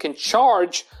means you can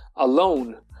charge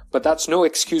alone. But that's no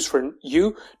excuse for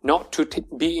you not to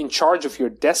be in charge of your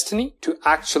destiny, to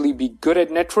actually be good at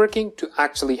networking, to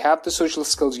actually have the social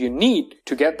skills you need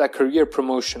to get that career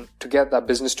promotion, to get that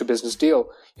business to business deal,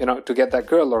 you know, to get that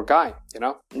girl or guy, you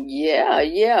know?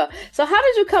 Yeah. So how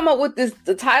did you come up with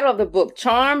the title of the book,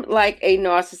 Charmed Like a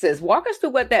Narcissist? Walk us through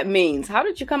what that means. How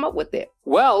did you come up with it?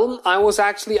 Well,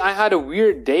 I had a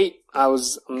weird date I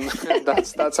was,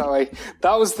 that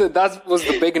was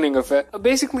the beginning of it.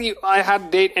 Basically, I had a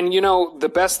date, and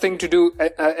the best thing to do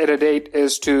at a date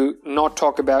is to not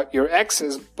talk about your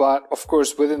exes. But of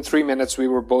course, within 3 minutes, we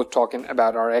were both talking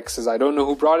about our exes. I don't know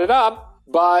who brought it up,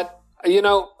 but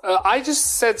I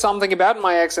just said something about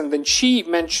my ex, and then she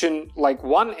mentioned like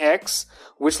one ex,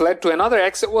 which led to another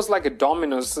ex. It was like a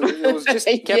dominoes. It was just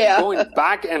kept going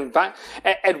back and back.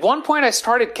 At one point, I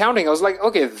started counting. I was like,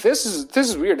 okay, this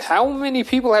is weird. How many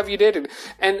people have you dated?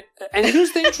 And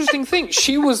here's the interesting thing.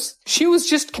 She was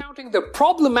just counting the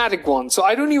problematic ones. So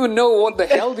I don't even know what the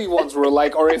healthy ones were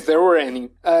like, or if there were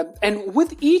any. And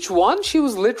with each one, she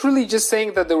was literally just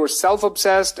saying that they were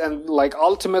self-obsessed, and like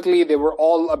ultimately they were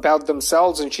all about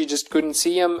themselves, and she just couldn't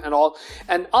see him and all.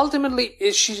 And ultimately,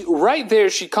 she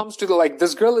comes to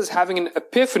this girl is having an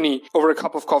epiphany over a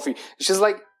cup of coffee. She's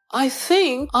like, I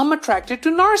think I'm attracted to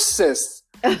narcissists.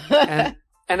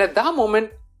 and at that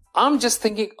moment, I'm just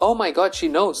thinking, oh my God, she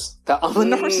knows that I'm a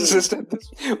narcissist at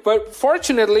this. But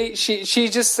fortunately, she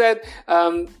just said,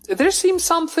 there seems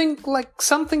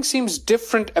something seems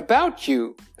different about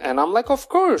you. And I'm like, of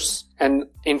course. And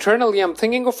internally, I'm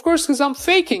thinking, of course, because I'm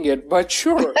faking it, but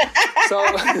sure.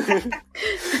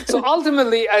 So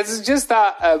ultimately, it's just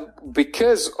that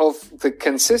because of the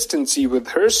consistency with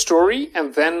her story,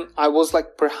 and then I was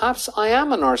like, perhaps I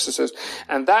am a narcissist.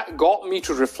 And that got me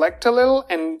to reflect a little,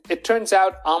 and it turns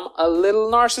out I'm a little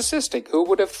narcissistic. Who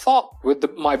would have thought, with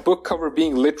my book cover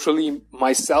being literally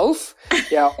myself?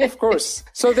 Yeah, of course.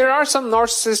 So there are some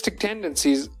narcissistic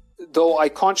tendencies, though I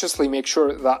consciously make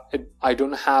sure that I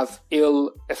don't have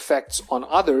ill effects on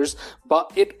others.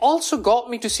 But it also got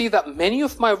me to see that many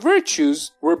of my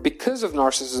virtues were because of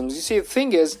narcissism. You see, the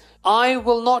thing is, I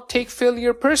will not take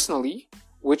failure personally,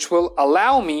 which will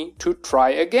allow me to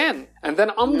try again. And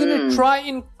then I'm going to try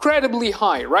incredibly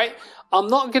high, right? I'm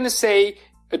not going to say,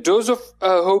 a dose of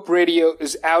Hope Radio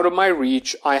is out of my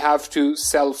reach. I have to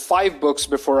sell 5 books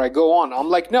before I go on. I'm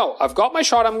like, no, I've got my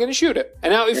shot. I'm going to shoot it.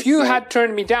 And now if you had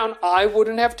turned me down, I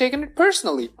wouldn't have taken it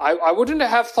personally. I wouldn't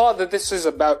have thought that this is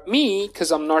about me because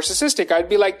I'm narcissistic. I'd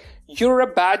be like, you're a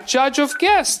bad judge of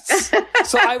guests.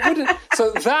 So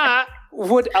that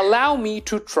would allow me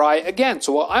to try again.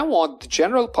 So what I want the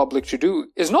general public to do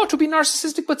is not to be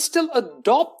narcissistic, but still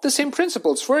adopt the same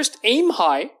principles. First, aim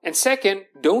high. And second,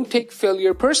 don't take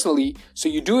failure personally. So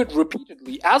you do it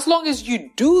repeatedly. As long as you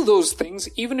do those things,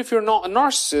 even if you're not a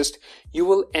narcissist, you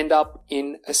will end up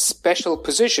in a special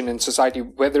position in society,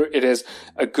 whether it is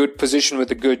a good position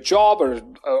with a good job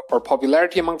or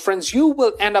popularity among friends. You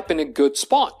will end up in a good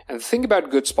spot. And the thing about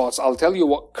good spots, I'll tell you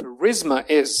what charisma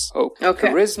is.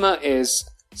 Charisma is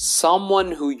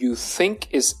someone who you think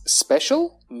is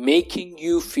special, making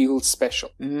you feel special.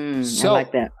 So I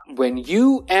like that. When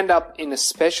you end up in a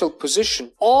special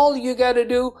position, all you gotta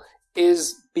do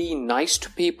is be nice to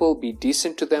people, be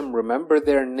decent to them, remember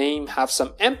their name, have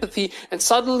some empathy, and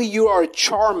suddenly you are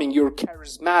charming, you're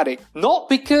charismatic. Not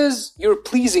because you're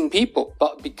pleasing people,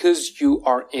 but because you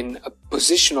are in a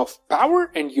position of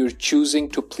power and you're choosing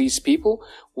to please people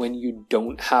when you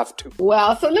don't have to.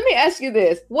 Wow. So let me ask you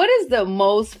this. What is the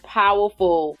most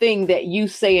powerful thing that you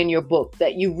say in your book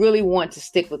that you really want to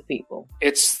stick with people?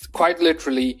 It's quite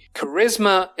literally,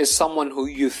 charisma is someone who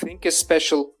you think is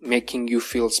special, making you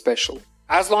feel special.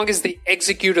 As long as they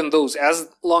execute on those, as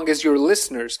long as your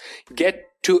listeners get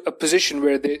to a position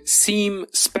where they seem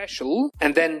special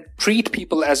and then treat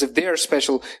people as if they are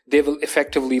special, they will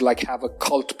effectively have a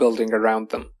cult building around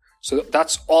them. So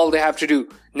that's all they have to do.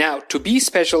 Now, to be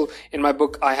special, in my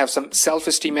book, I have some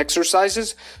self-esteem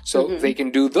exercises, so they can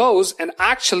do those. And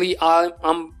actually,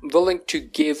 I'm willing to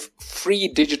give free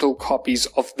digital copies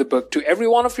of the book to every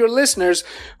one of your listeners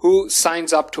who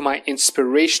signs up to my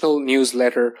inspirational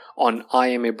newsletter on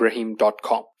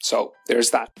IamIbrahim.com. So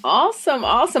there's that. Awesome.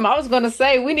 I was going to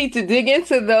say, we need to dig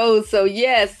into those. So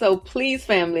yes, so please,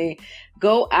 family,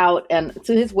 go out and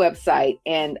to his website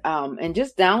and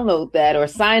just download that or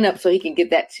sign up so he can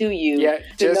get that to you. Yeah,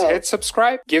 just hit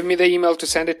subscribe, give me the email to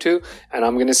send it to, and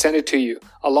I'm going to send it to you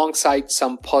alongside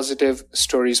some positive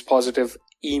stories, positive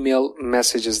email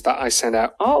messages that I send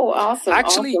out. Oh, awesome.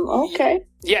 Actually, awesome. Okay.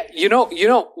 Yeah, you know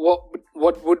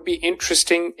what would be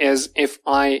interesting is if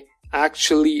I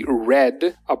actually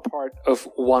read a part of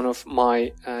one of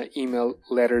my email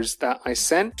letters that I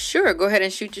sent. Sure, go ahead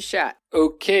and shoot your shot.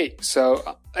 Okay,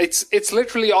 so it's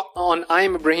literally on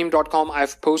IamIbrahim.com.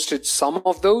 I've posted some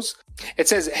of those. It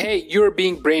says, hey, you're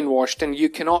being brainwashed and you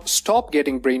cannot stop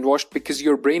getting brainwashed because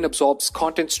your brain absorbs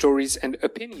content, stories, and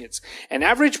opinions. An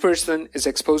average person is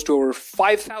exposed to over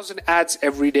 5,000 ads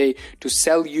every day to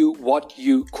sell you what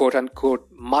you quote unquote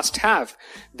must have.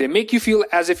 They make you feel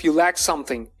as if you lack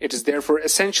something. It is therefore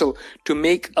essential to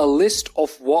make a list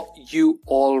of what you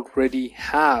already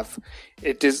have.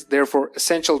 It is therefore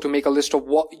essential to make a list of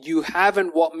what you have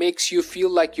and what makes you feel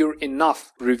like you're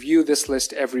enough. Review this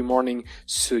list every morning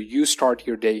so you start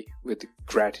your day with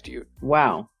gratitude.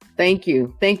 Wow. Thank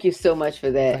you. Thank you so much for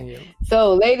that.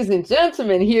 So, ladies and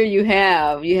gentlemen, here you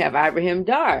have Ibrahim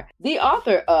Dar, the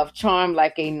author of Charm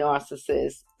Like a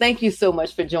Narcissist. Thank you so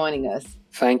much for joining us.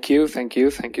 Thank you. Thank you.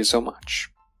 Thank you so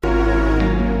much.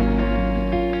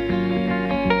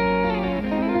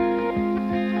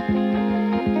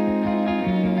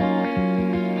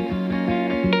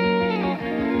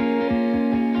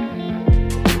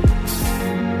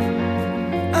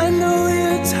 I know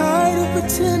you're tired of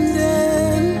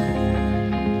pretending,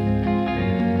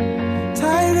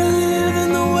 tired of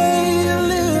living the way you're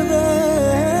living,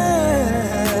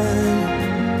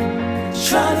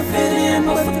 trying to fit in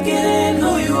but forgetting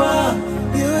who you are.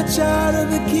 You're a child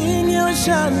of the king, you're a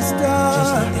shining star.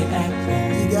 Just like they act,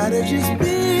 you gotta just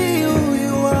be who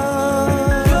you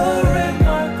are. You're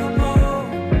remarkable.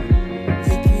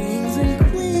 You're kings and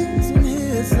queens in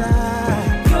his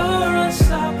eyes. You're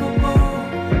unstoppable.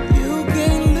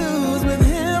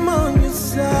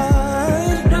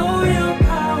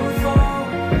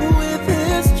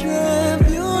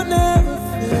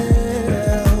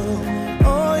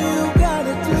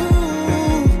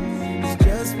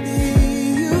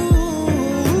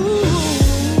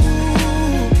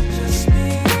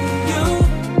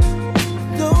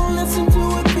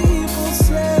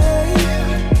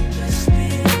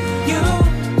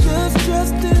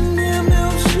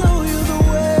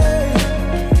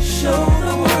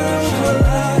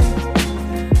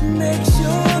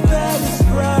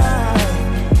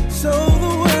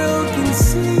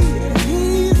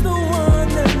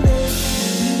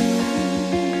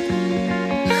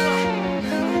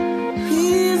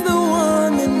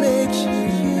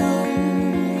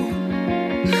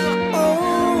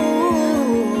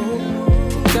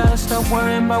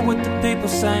 Worrying about what the people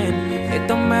saying. It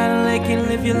don't matter, they can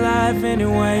live your life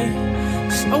anyway.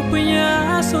 Just open your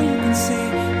eyes so you can see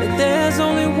that there's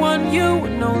only one you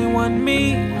and only one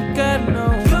me. You gotta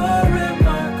know you're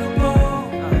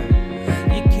remarkable.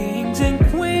 You're kings and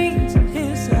queens in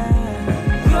his eyes.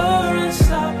 You're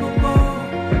unstoppable.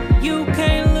 You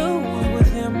can't lose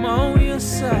with him on your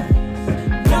side.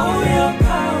 Know you're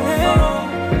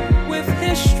powerful. With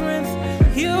his strength,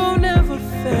 you'll never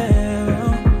fail.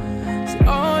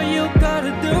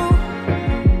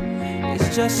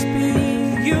 Just be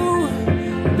you,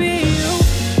 be you,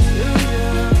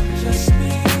 just be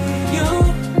you.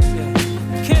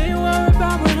 Can't worry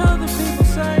about what other people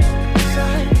say.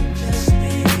 Just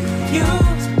be you.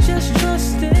 Just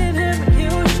trust in him and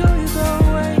he'll show you the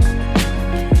way.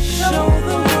 Show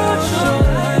the world your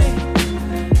light.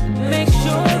 Make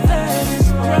sure that it's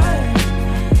bright,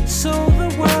 so the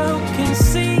world can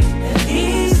see that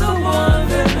he's the one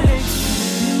that makes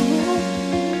you.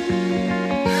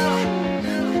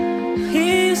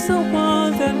 He's the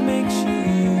one that makes you.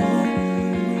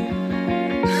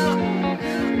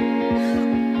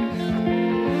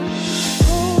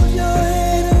 Hold your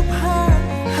head up high,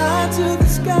 high to the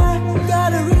sky.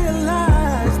 Gotta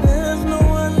realize there's no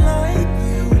one like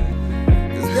you.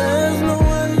 'Cause there's no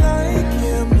one like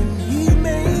him and he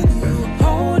made you.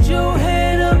 Hold your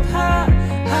head up high,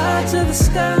 high to the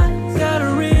sky. Gotta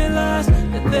realize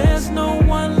that there's no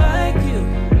one like you.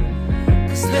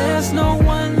 'Cause there's no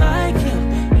one like him.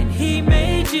 He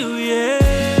made you, yeah.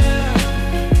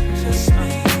 Just be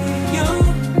you.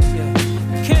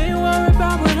 Can't worry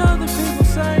about what other people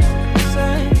say.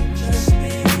 Just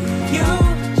be you.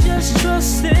 Just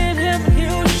trust in him and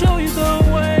he'll show you the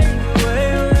way.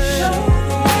 Show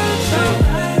the world your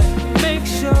way. Make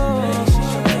sure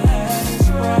that it's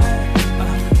right,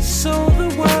 so the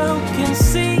world can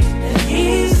see that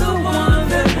he's the one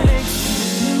that makes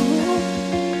you.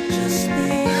 Just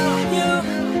be you.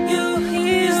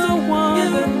 He's the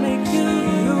one that makes you.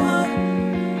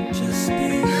 Just be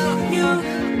you.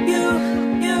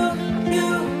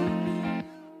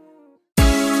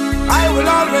 I will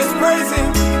always praise him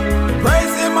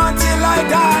until I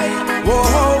die.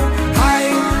 Whoa,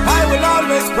 I will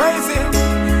always praise him.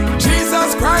 Jesus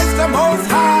Christ the Most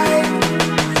High.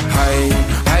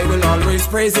 I will always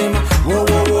praise him. Whoa,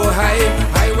 whoa, whoa,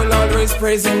 I will always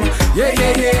praise him. Yeah,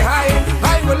 yeah, yeah,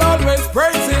 I will always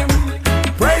praise him.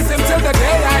 Praise him till the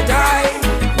day I die.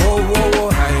 Whoa, whoa, whoa,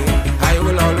 I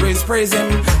will always praise praise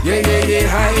him. Yeah, yeah,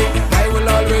 yeah, I will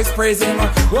always praise him.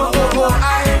 Whoa, whoa, whoa,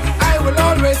 I will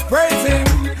always praise him.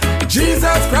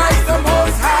 Jesus Christ the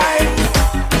Most High.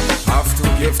 Have to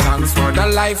give thanks for the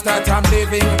life that I'm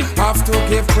living. Have to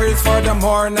give praise for the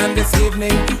morning and this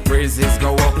evening. Praises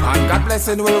go up and God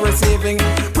blessing will receiving.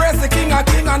 Praise the King of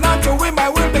King and unto him I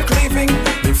will be cleaving.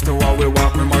 If to how we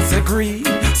walk we must agree.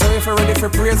 So if you're ready for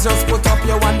praise, just put up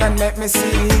your hand and let me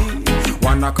see.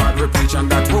 One accord repeat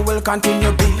and that we will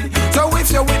continue be. So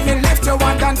if you're with me, lift your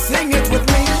hand and sing it with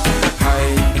me.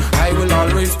 I will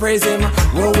always praise him.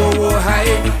 Whoa, whoa, whoa,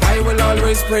 I will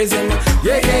always praise him.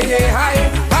 Yeah, yeah,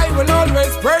 yeah, I will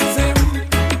always praise him.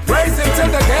 Praise him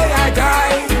till the day I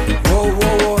die. Whoa,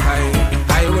 whoa, whoa,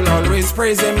 I will always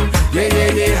praise him. Yeah,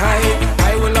 yeah,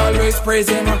 yeah, I will always praise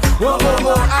him. Whoa, whoa,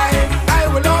 whoa, I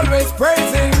will always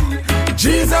praise him.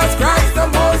 Jesus Christ the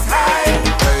Most High.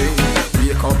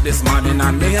 Wake up this morning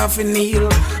and me have to kneel.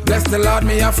 Bless the Lord,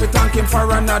 me have to thank him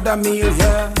for another meal,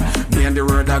 yeah. Me and the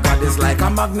word of God is like a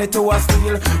magnet to a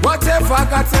steel. Whatever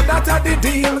God said, that's the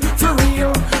deal, for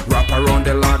real. Wrap around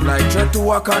the Lord like thread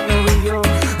to a cotton reel.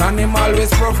 And him always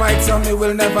provide so me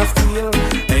will never steal.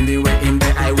 Anyway in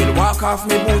there I will walk off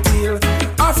me boot heel.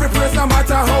 Off the praise no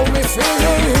matter how me feel.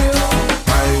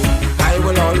 I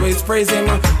will always praise him.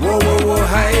 Whoa, whoa, whoa,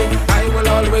 I will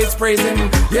always praise him.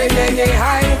 Yeah, yeah,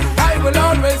 yeah, I will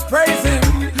always praise him.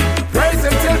 Praise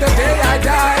him till the day I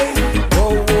die.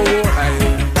 Whoa, whoa, whoa,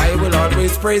 I will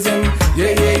always praise him.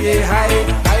 Yeah, yeah,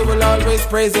 yeah, I will always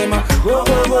praise him. Whoa,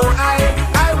 whoa, whoa,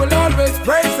 I will always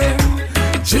praise him.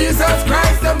 Jesus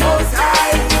Christ the Most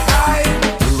High.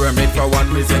 We were made for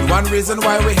one reason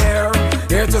why we're here.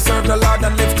 Here to serve the Lord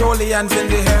and lift holy hands in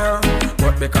the air.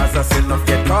 But because of sin of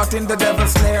get caught in the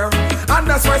devil's snare. And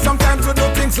that's why sometimes we do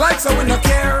things like so we don't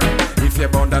care. If you're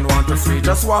bound and want to free,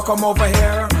 just walk come over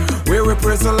here. Where we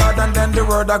praise the Lord and then the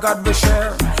word of God we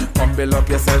share. Come build up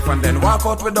yourself and then walk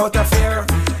out without a fear.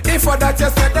 If for that you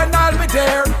said, then I'll be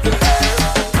there.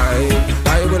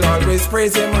 I will always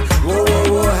praise him. Whoa, whoa,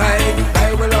 whoa,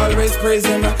 I will always praise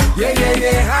him. Yeah, yeah,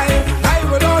 yeah, I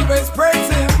will always praise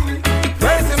him.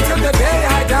 Praise him till the day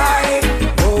I die.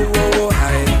 Whoa, whoa, whoa,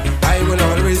 I will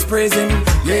always praise him.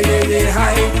 Yeah, yeah,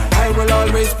 yeah, I will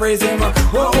always praise him.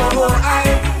 Whoa, whoa, whoa,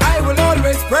 I will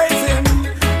always praise him.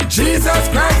 Jesus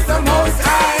Christ the Most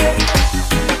High.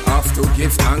 Have to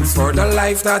give thanks for the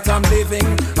life that I'm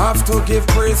living. Have to give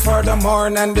praise for the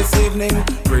morning and this evening.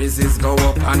 Praises go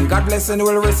up and God blessing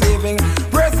will receiving.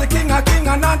 Praise the King of King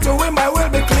and unto him I will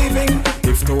be cleaving.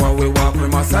 If to how we walk we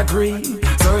must agree.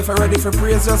 So if you're ready for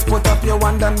praise, just put up your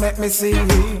hand and make me see.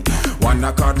 One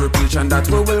accord repeat and that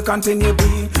we will continue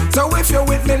be. So if you're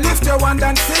with me, lift your hand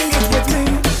and sing it with me.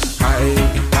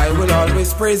 I will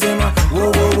always praise him.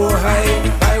 Whoa, whoa, whoa,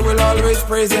 I will always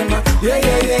praise him. Yeah,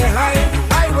 yeah, yeah,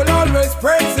 I will always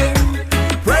praise him.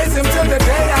 Praise him till the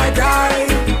day I die.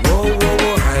 Whoa, whoa,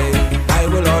 whoa, I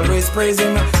will always praise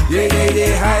him. Yeah, yeah,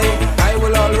 yeah, I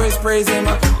will always praise him.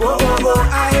 Whoa, whoa, whoa,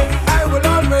 I will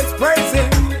always praise him.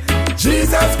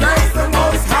 Jesus Christ the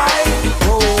Most High.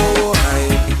 Whoa, whoa, whoa,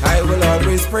 I will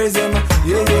always praise him.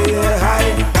 Yeah, yeah,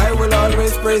 yeah, I will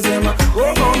always praise him.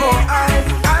 Whoa, whoa, whoa,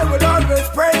 I will always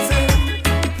praise him.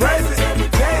 Praise him every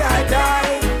day I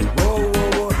die. Whoa,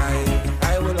 whoa, whoa,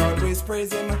 I will always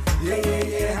praise him. Yeah, yeah,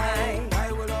 yeah,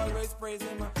 I will always praise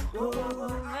him. Whoa, whoa,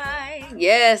 whoa,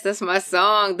 Yes, that's my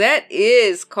song. That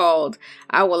is called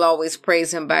I Will Always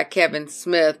Praise Him by Kevin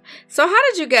Smith. So how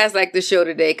did you guys like the show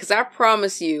today? Because I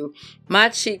promise you, my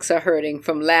cheeks are hurting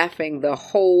from laughing the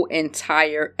whole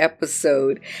entire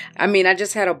episode. I mean, I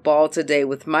just had a ball today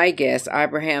with my guest,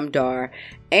 Ibrahim Dar,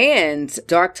 and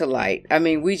Dark to Light. I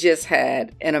mean, we just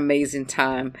had an amazing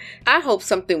time. I hope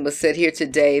something was said here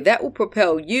today that will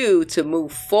propel you to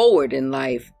move forward in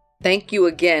life. Thank you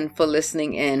again for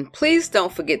listening in. Please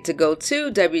don't forget to go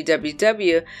to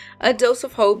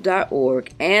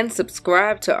www.adoseofhope.org and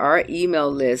subscribe to our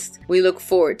email list. We look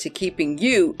forward to keeping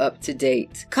you up to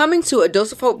date. Coming to A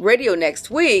Dose of Hope Radio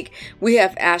next week, we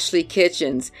have Ashley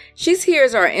Kitchens. She's here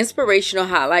as our inspirational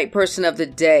highlight person of the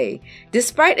day.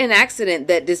 Despite an accident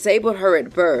that disabled her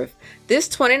at birth, this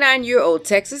 29-year-old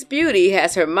Texas beauty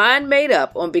has her mind made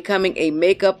up on becoming a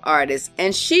makeup artist,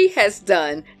 and she has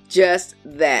done just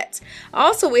that.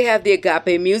 Also, we have the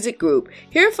Agape Music Group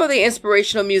here for the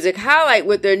inspirational music highlight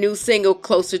with their new single,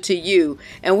 Closer to You.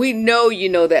 And we know you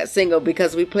know that single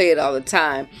because we play it all the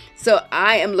time. So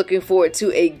I am looking forward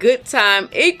to a good time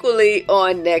equally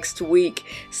on next week.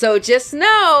 So just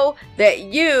know that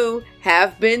you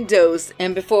have been dosed.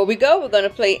 And before we go, we're going to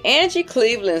play Angie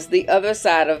Cleveland's The Other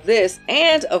Side of This.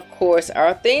 And of course,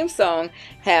 our theme song,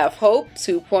 Have Hope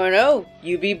 2.0.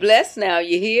 You be blessed now,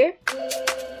 you hear?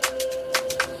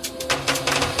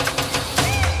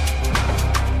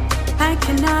 I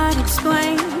cannot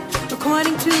explain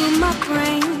according to my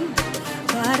brain,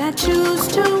 but I choose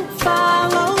to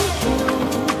follow you.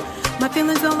 My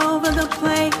feelings all over the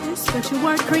place, but your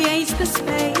word creates the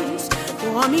space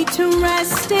for me to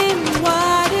rest in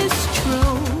what is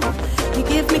true. You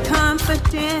give me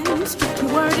confidence,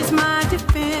 your word is my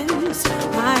defense.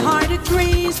 My heart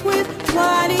agrees with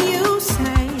what you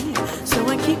say, so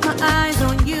I keep my eyes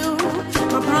on you.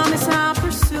 My promise I'll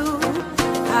pursue.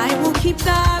 I will keep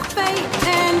the faith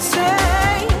and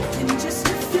say, in just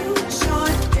a few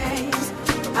short days,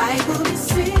 I will be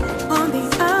sitting on the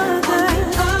other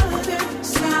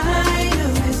side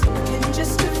of this. In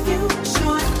just a few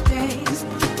short days,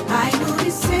 I will be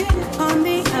sitting on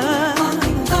the other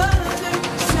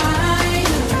side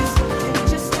of this. In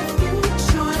just a few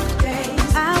short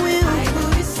days, I will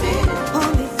be sitting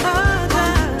on the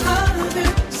other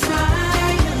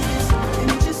side of this. In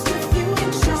just a few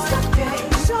short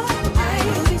days, I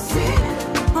will be sitting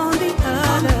on the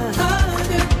other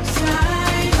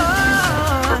side. Oh,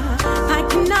 I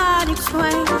cannot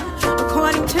explain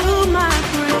according to my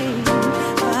brain,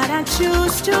 but I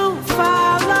choose to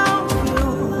follow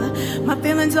you. My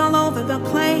feelings all over the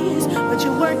place, but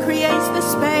your word creates the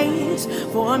space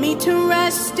for me to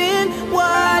rest in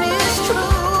what is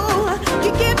true.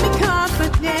 You give me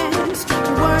confidence,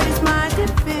 your word is my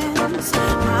defense.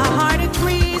 My heart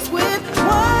agrees with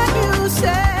what you say.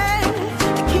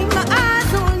 I keep my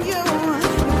eyes on you,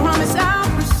 you promise I'll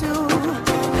pursue.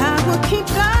 I will keep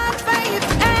the faith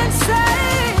and say,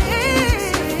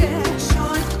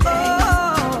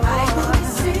 I will be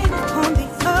sitting on the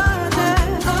other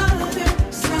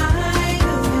side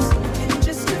of this. In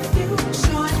just a few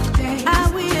short days, I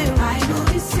will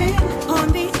be sitting on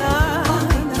the other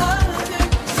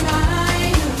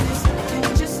side of this. In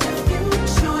just a few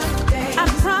short days, I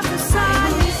prophesy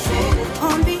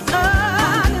on the other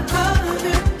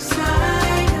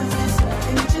side of this.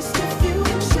 In just a few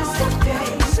short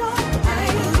days, I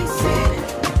will be sitting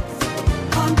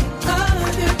on the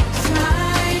other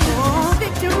side. Oh,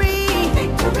 victory,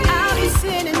 I'll be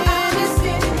sitting in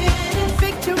it.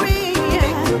 Victory,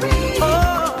 oh,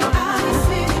 I'll be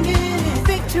sitting in it.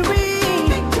 Victory,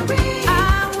 I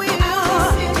will.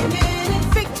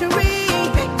 Victory,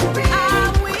 I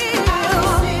will.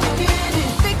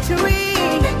 Victory, I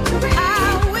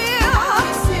will.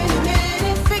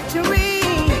 Victory,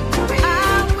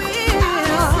 I will.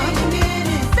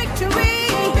 Victory,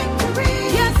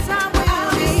 yes I will.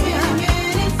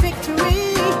 Victory,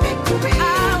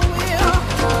 I will.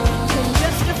 In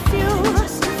just a few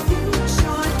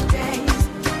short days,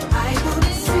 I will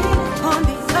be sitting on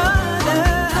the other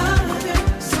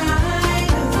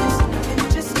side of this. In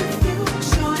just a few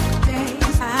short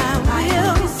days, I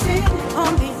will be sitting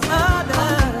on the other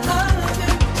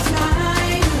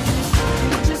side of this.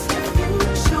 In just a few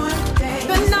short days,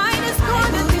 the night is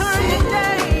going to turn to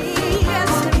day.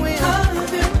 Yes, it will.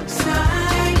 Other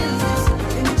side of this.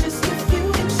 In just a few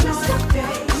short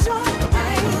days,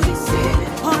 I will be sitting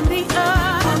on the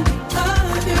other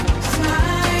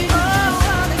side. Oh,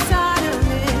 other side of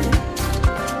it.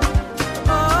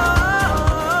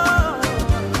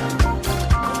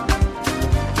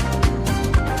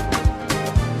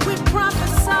 We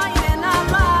prophesy it in our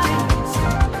lives.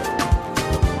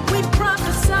 We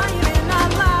prophesy it in our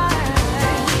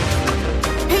lives.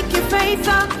 Pick your faith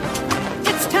up.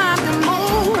 It's time to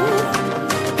move.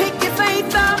 Pick your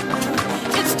faith up.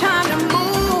 It's time to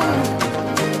move.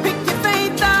 Pick your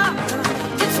faith up.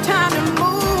 It's time to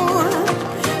move.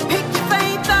 Pick your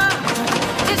faith up.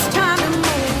 It's time to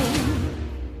move.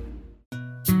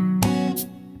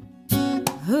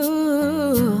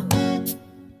 Ooh.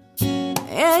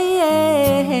 Yeah,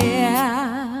 yeah.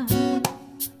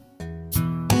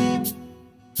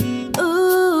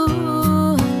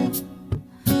 Ooh.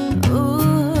 Ooh.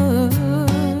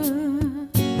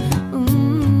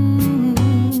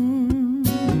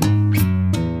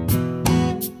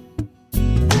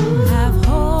 Have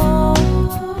hope.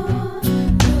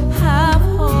 Have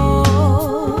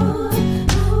hope.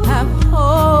 Have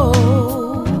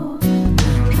hope.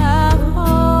 Have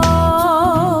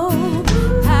hope.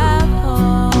 Have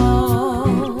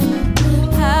hope.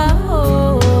 Have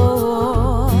hope.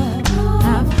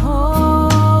 Have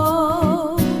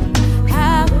hope.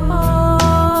 Have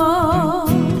hope.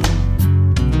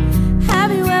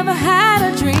 Have you ever had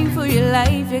a dream for your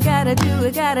life? You gotta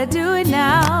do it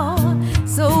now.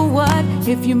 So what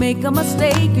if you make a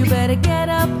mistake? You better get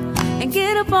up and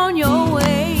get up on your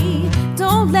way.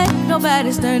 Don't let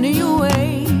nobody stand in your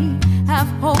way. Have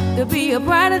hope to be a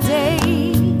brighter day.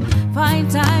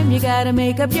 Find time, you gotta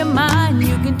make up your mind.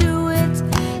 You can do it.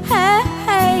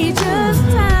 Hey, just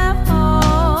have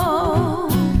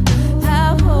hope.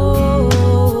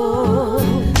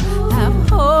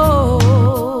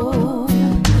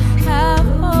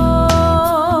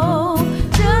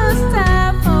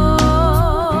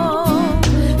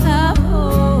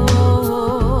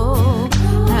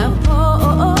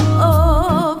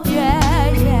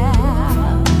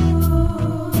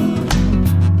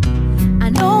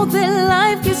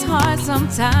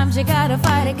 Sometimes you gotta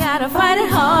fight it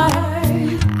hard.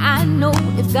 I know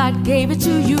if God gave it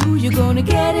to you, you're gonna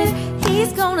get it.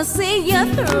 He's gonna see you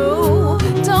through.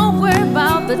 Don't worry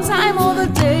about the time or the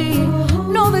day.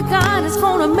 Know that God is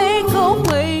gonna make a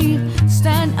way.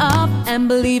 Stand up and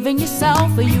believe in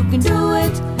yourself, or you can do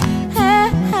it. Hey,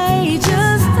 hey,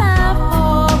 just have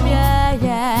hope. Yeah,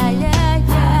 yeah, yeah,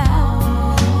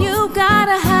 yeah. You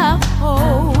gotta have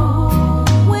hope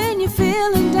when you're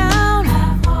feeling down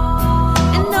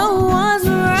and no one's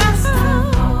around.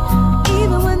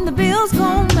 Even when the bills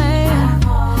gon' make,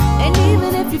 and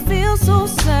even if you feel so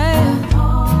sad,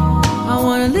 I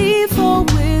wanna leave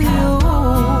hope with you.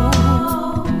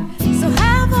 So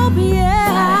have hope,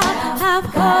 yeah, have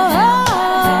hope.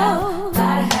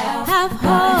 Have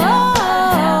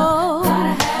hope.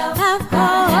 Have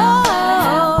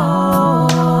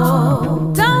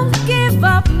hope. Don't give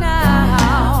up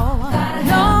now.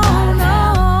 No, no.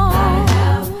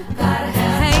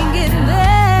 Hang in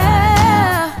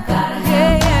there.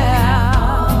 Yeah.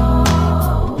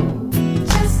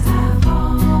 Just have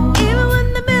hope. Even when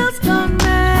the bills come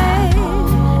in,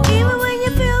 even when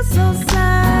you feel so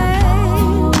sad,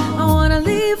 I wanna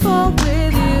leave hope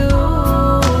with you.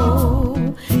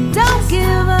 Don't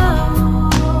give up.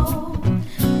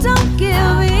 Don't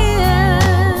give in.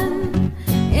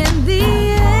 In the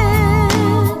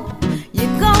end,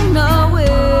 you're gonna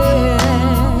win.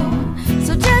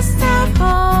 So just have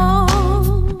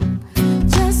hope.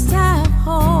 Just have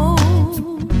hope.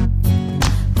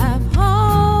 Have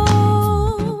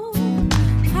hope.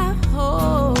 Have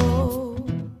hope.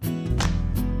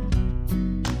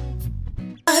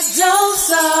 A dose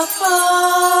of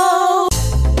hope.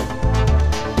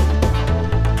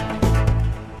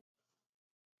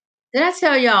 Did I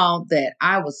tell y'all that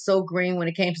I was so green when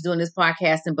it came to doing this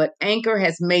podcasting, but Anchor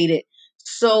has made it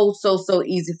so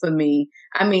easy for me.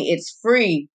 I mean, it's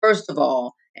free, first of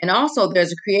all. And also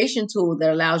there's a creation tool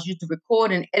that allows you to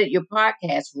record and edit your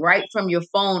podcast right from your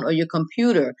phone or your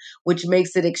computer, which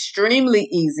makes it extremely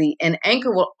easy. And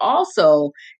Anchor will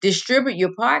also distribute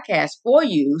your podcast for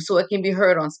you so it can be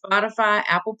heard on Spotify,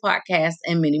 Apple Podcasts,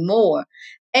 and many more.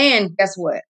 And guess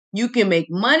what? You can make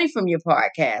money from your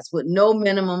podcast with no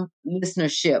minimum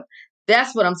listenership.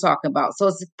 That's what I'm talking about. So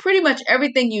it's pretty much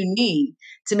everything you need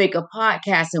to make a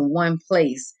podcast in one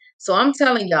place. So I'm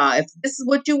telling y'all, if this is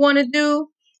what you want to do,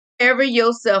 carry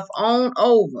yourself on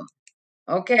over,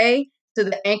 okay, to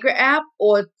the Anchor app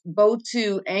or go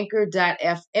to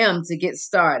anchor.fm to get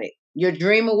started. Your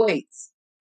dream awaits.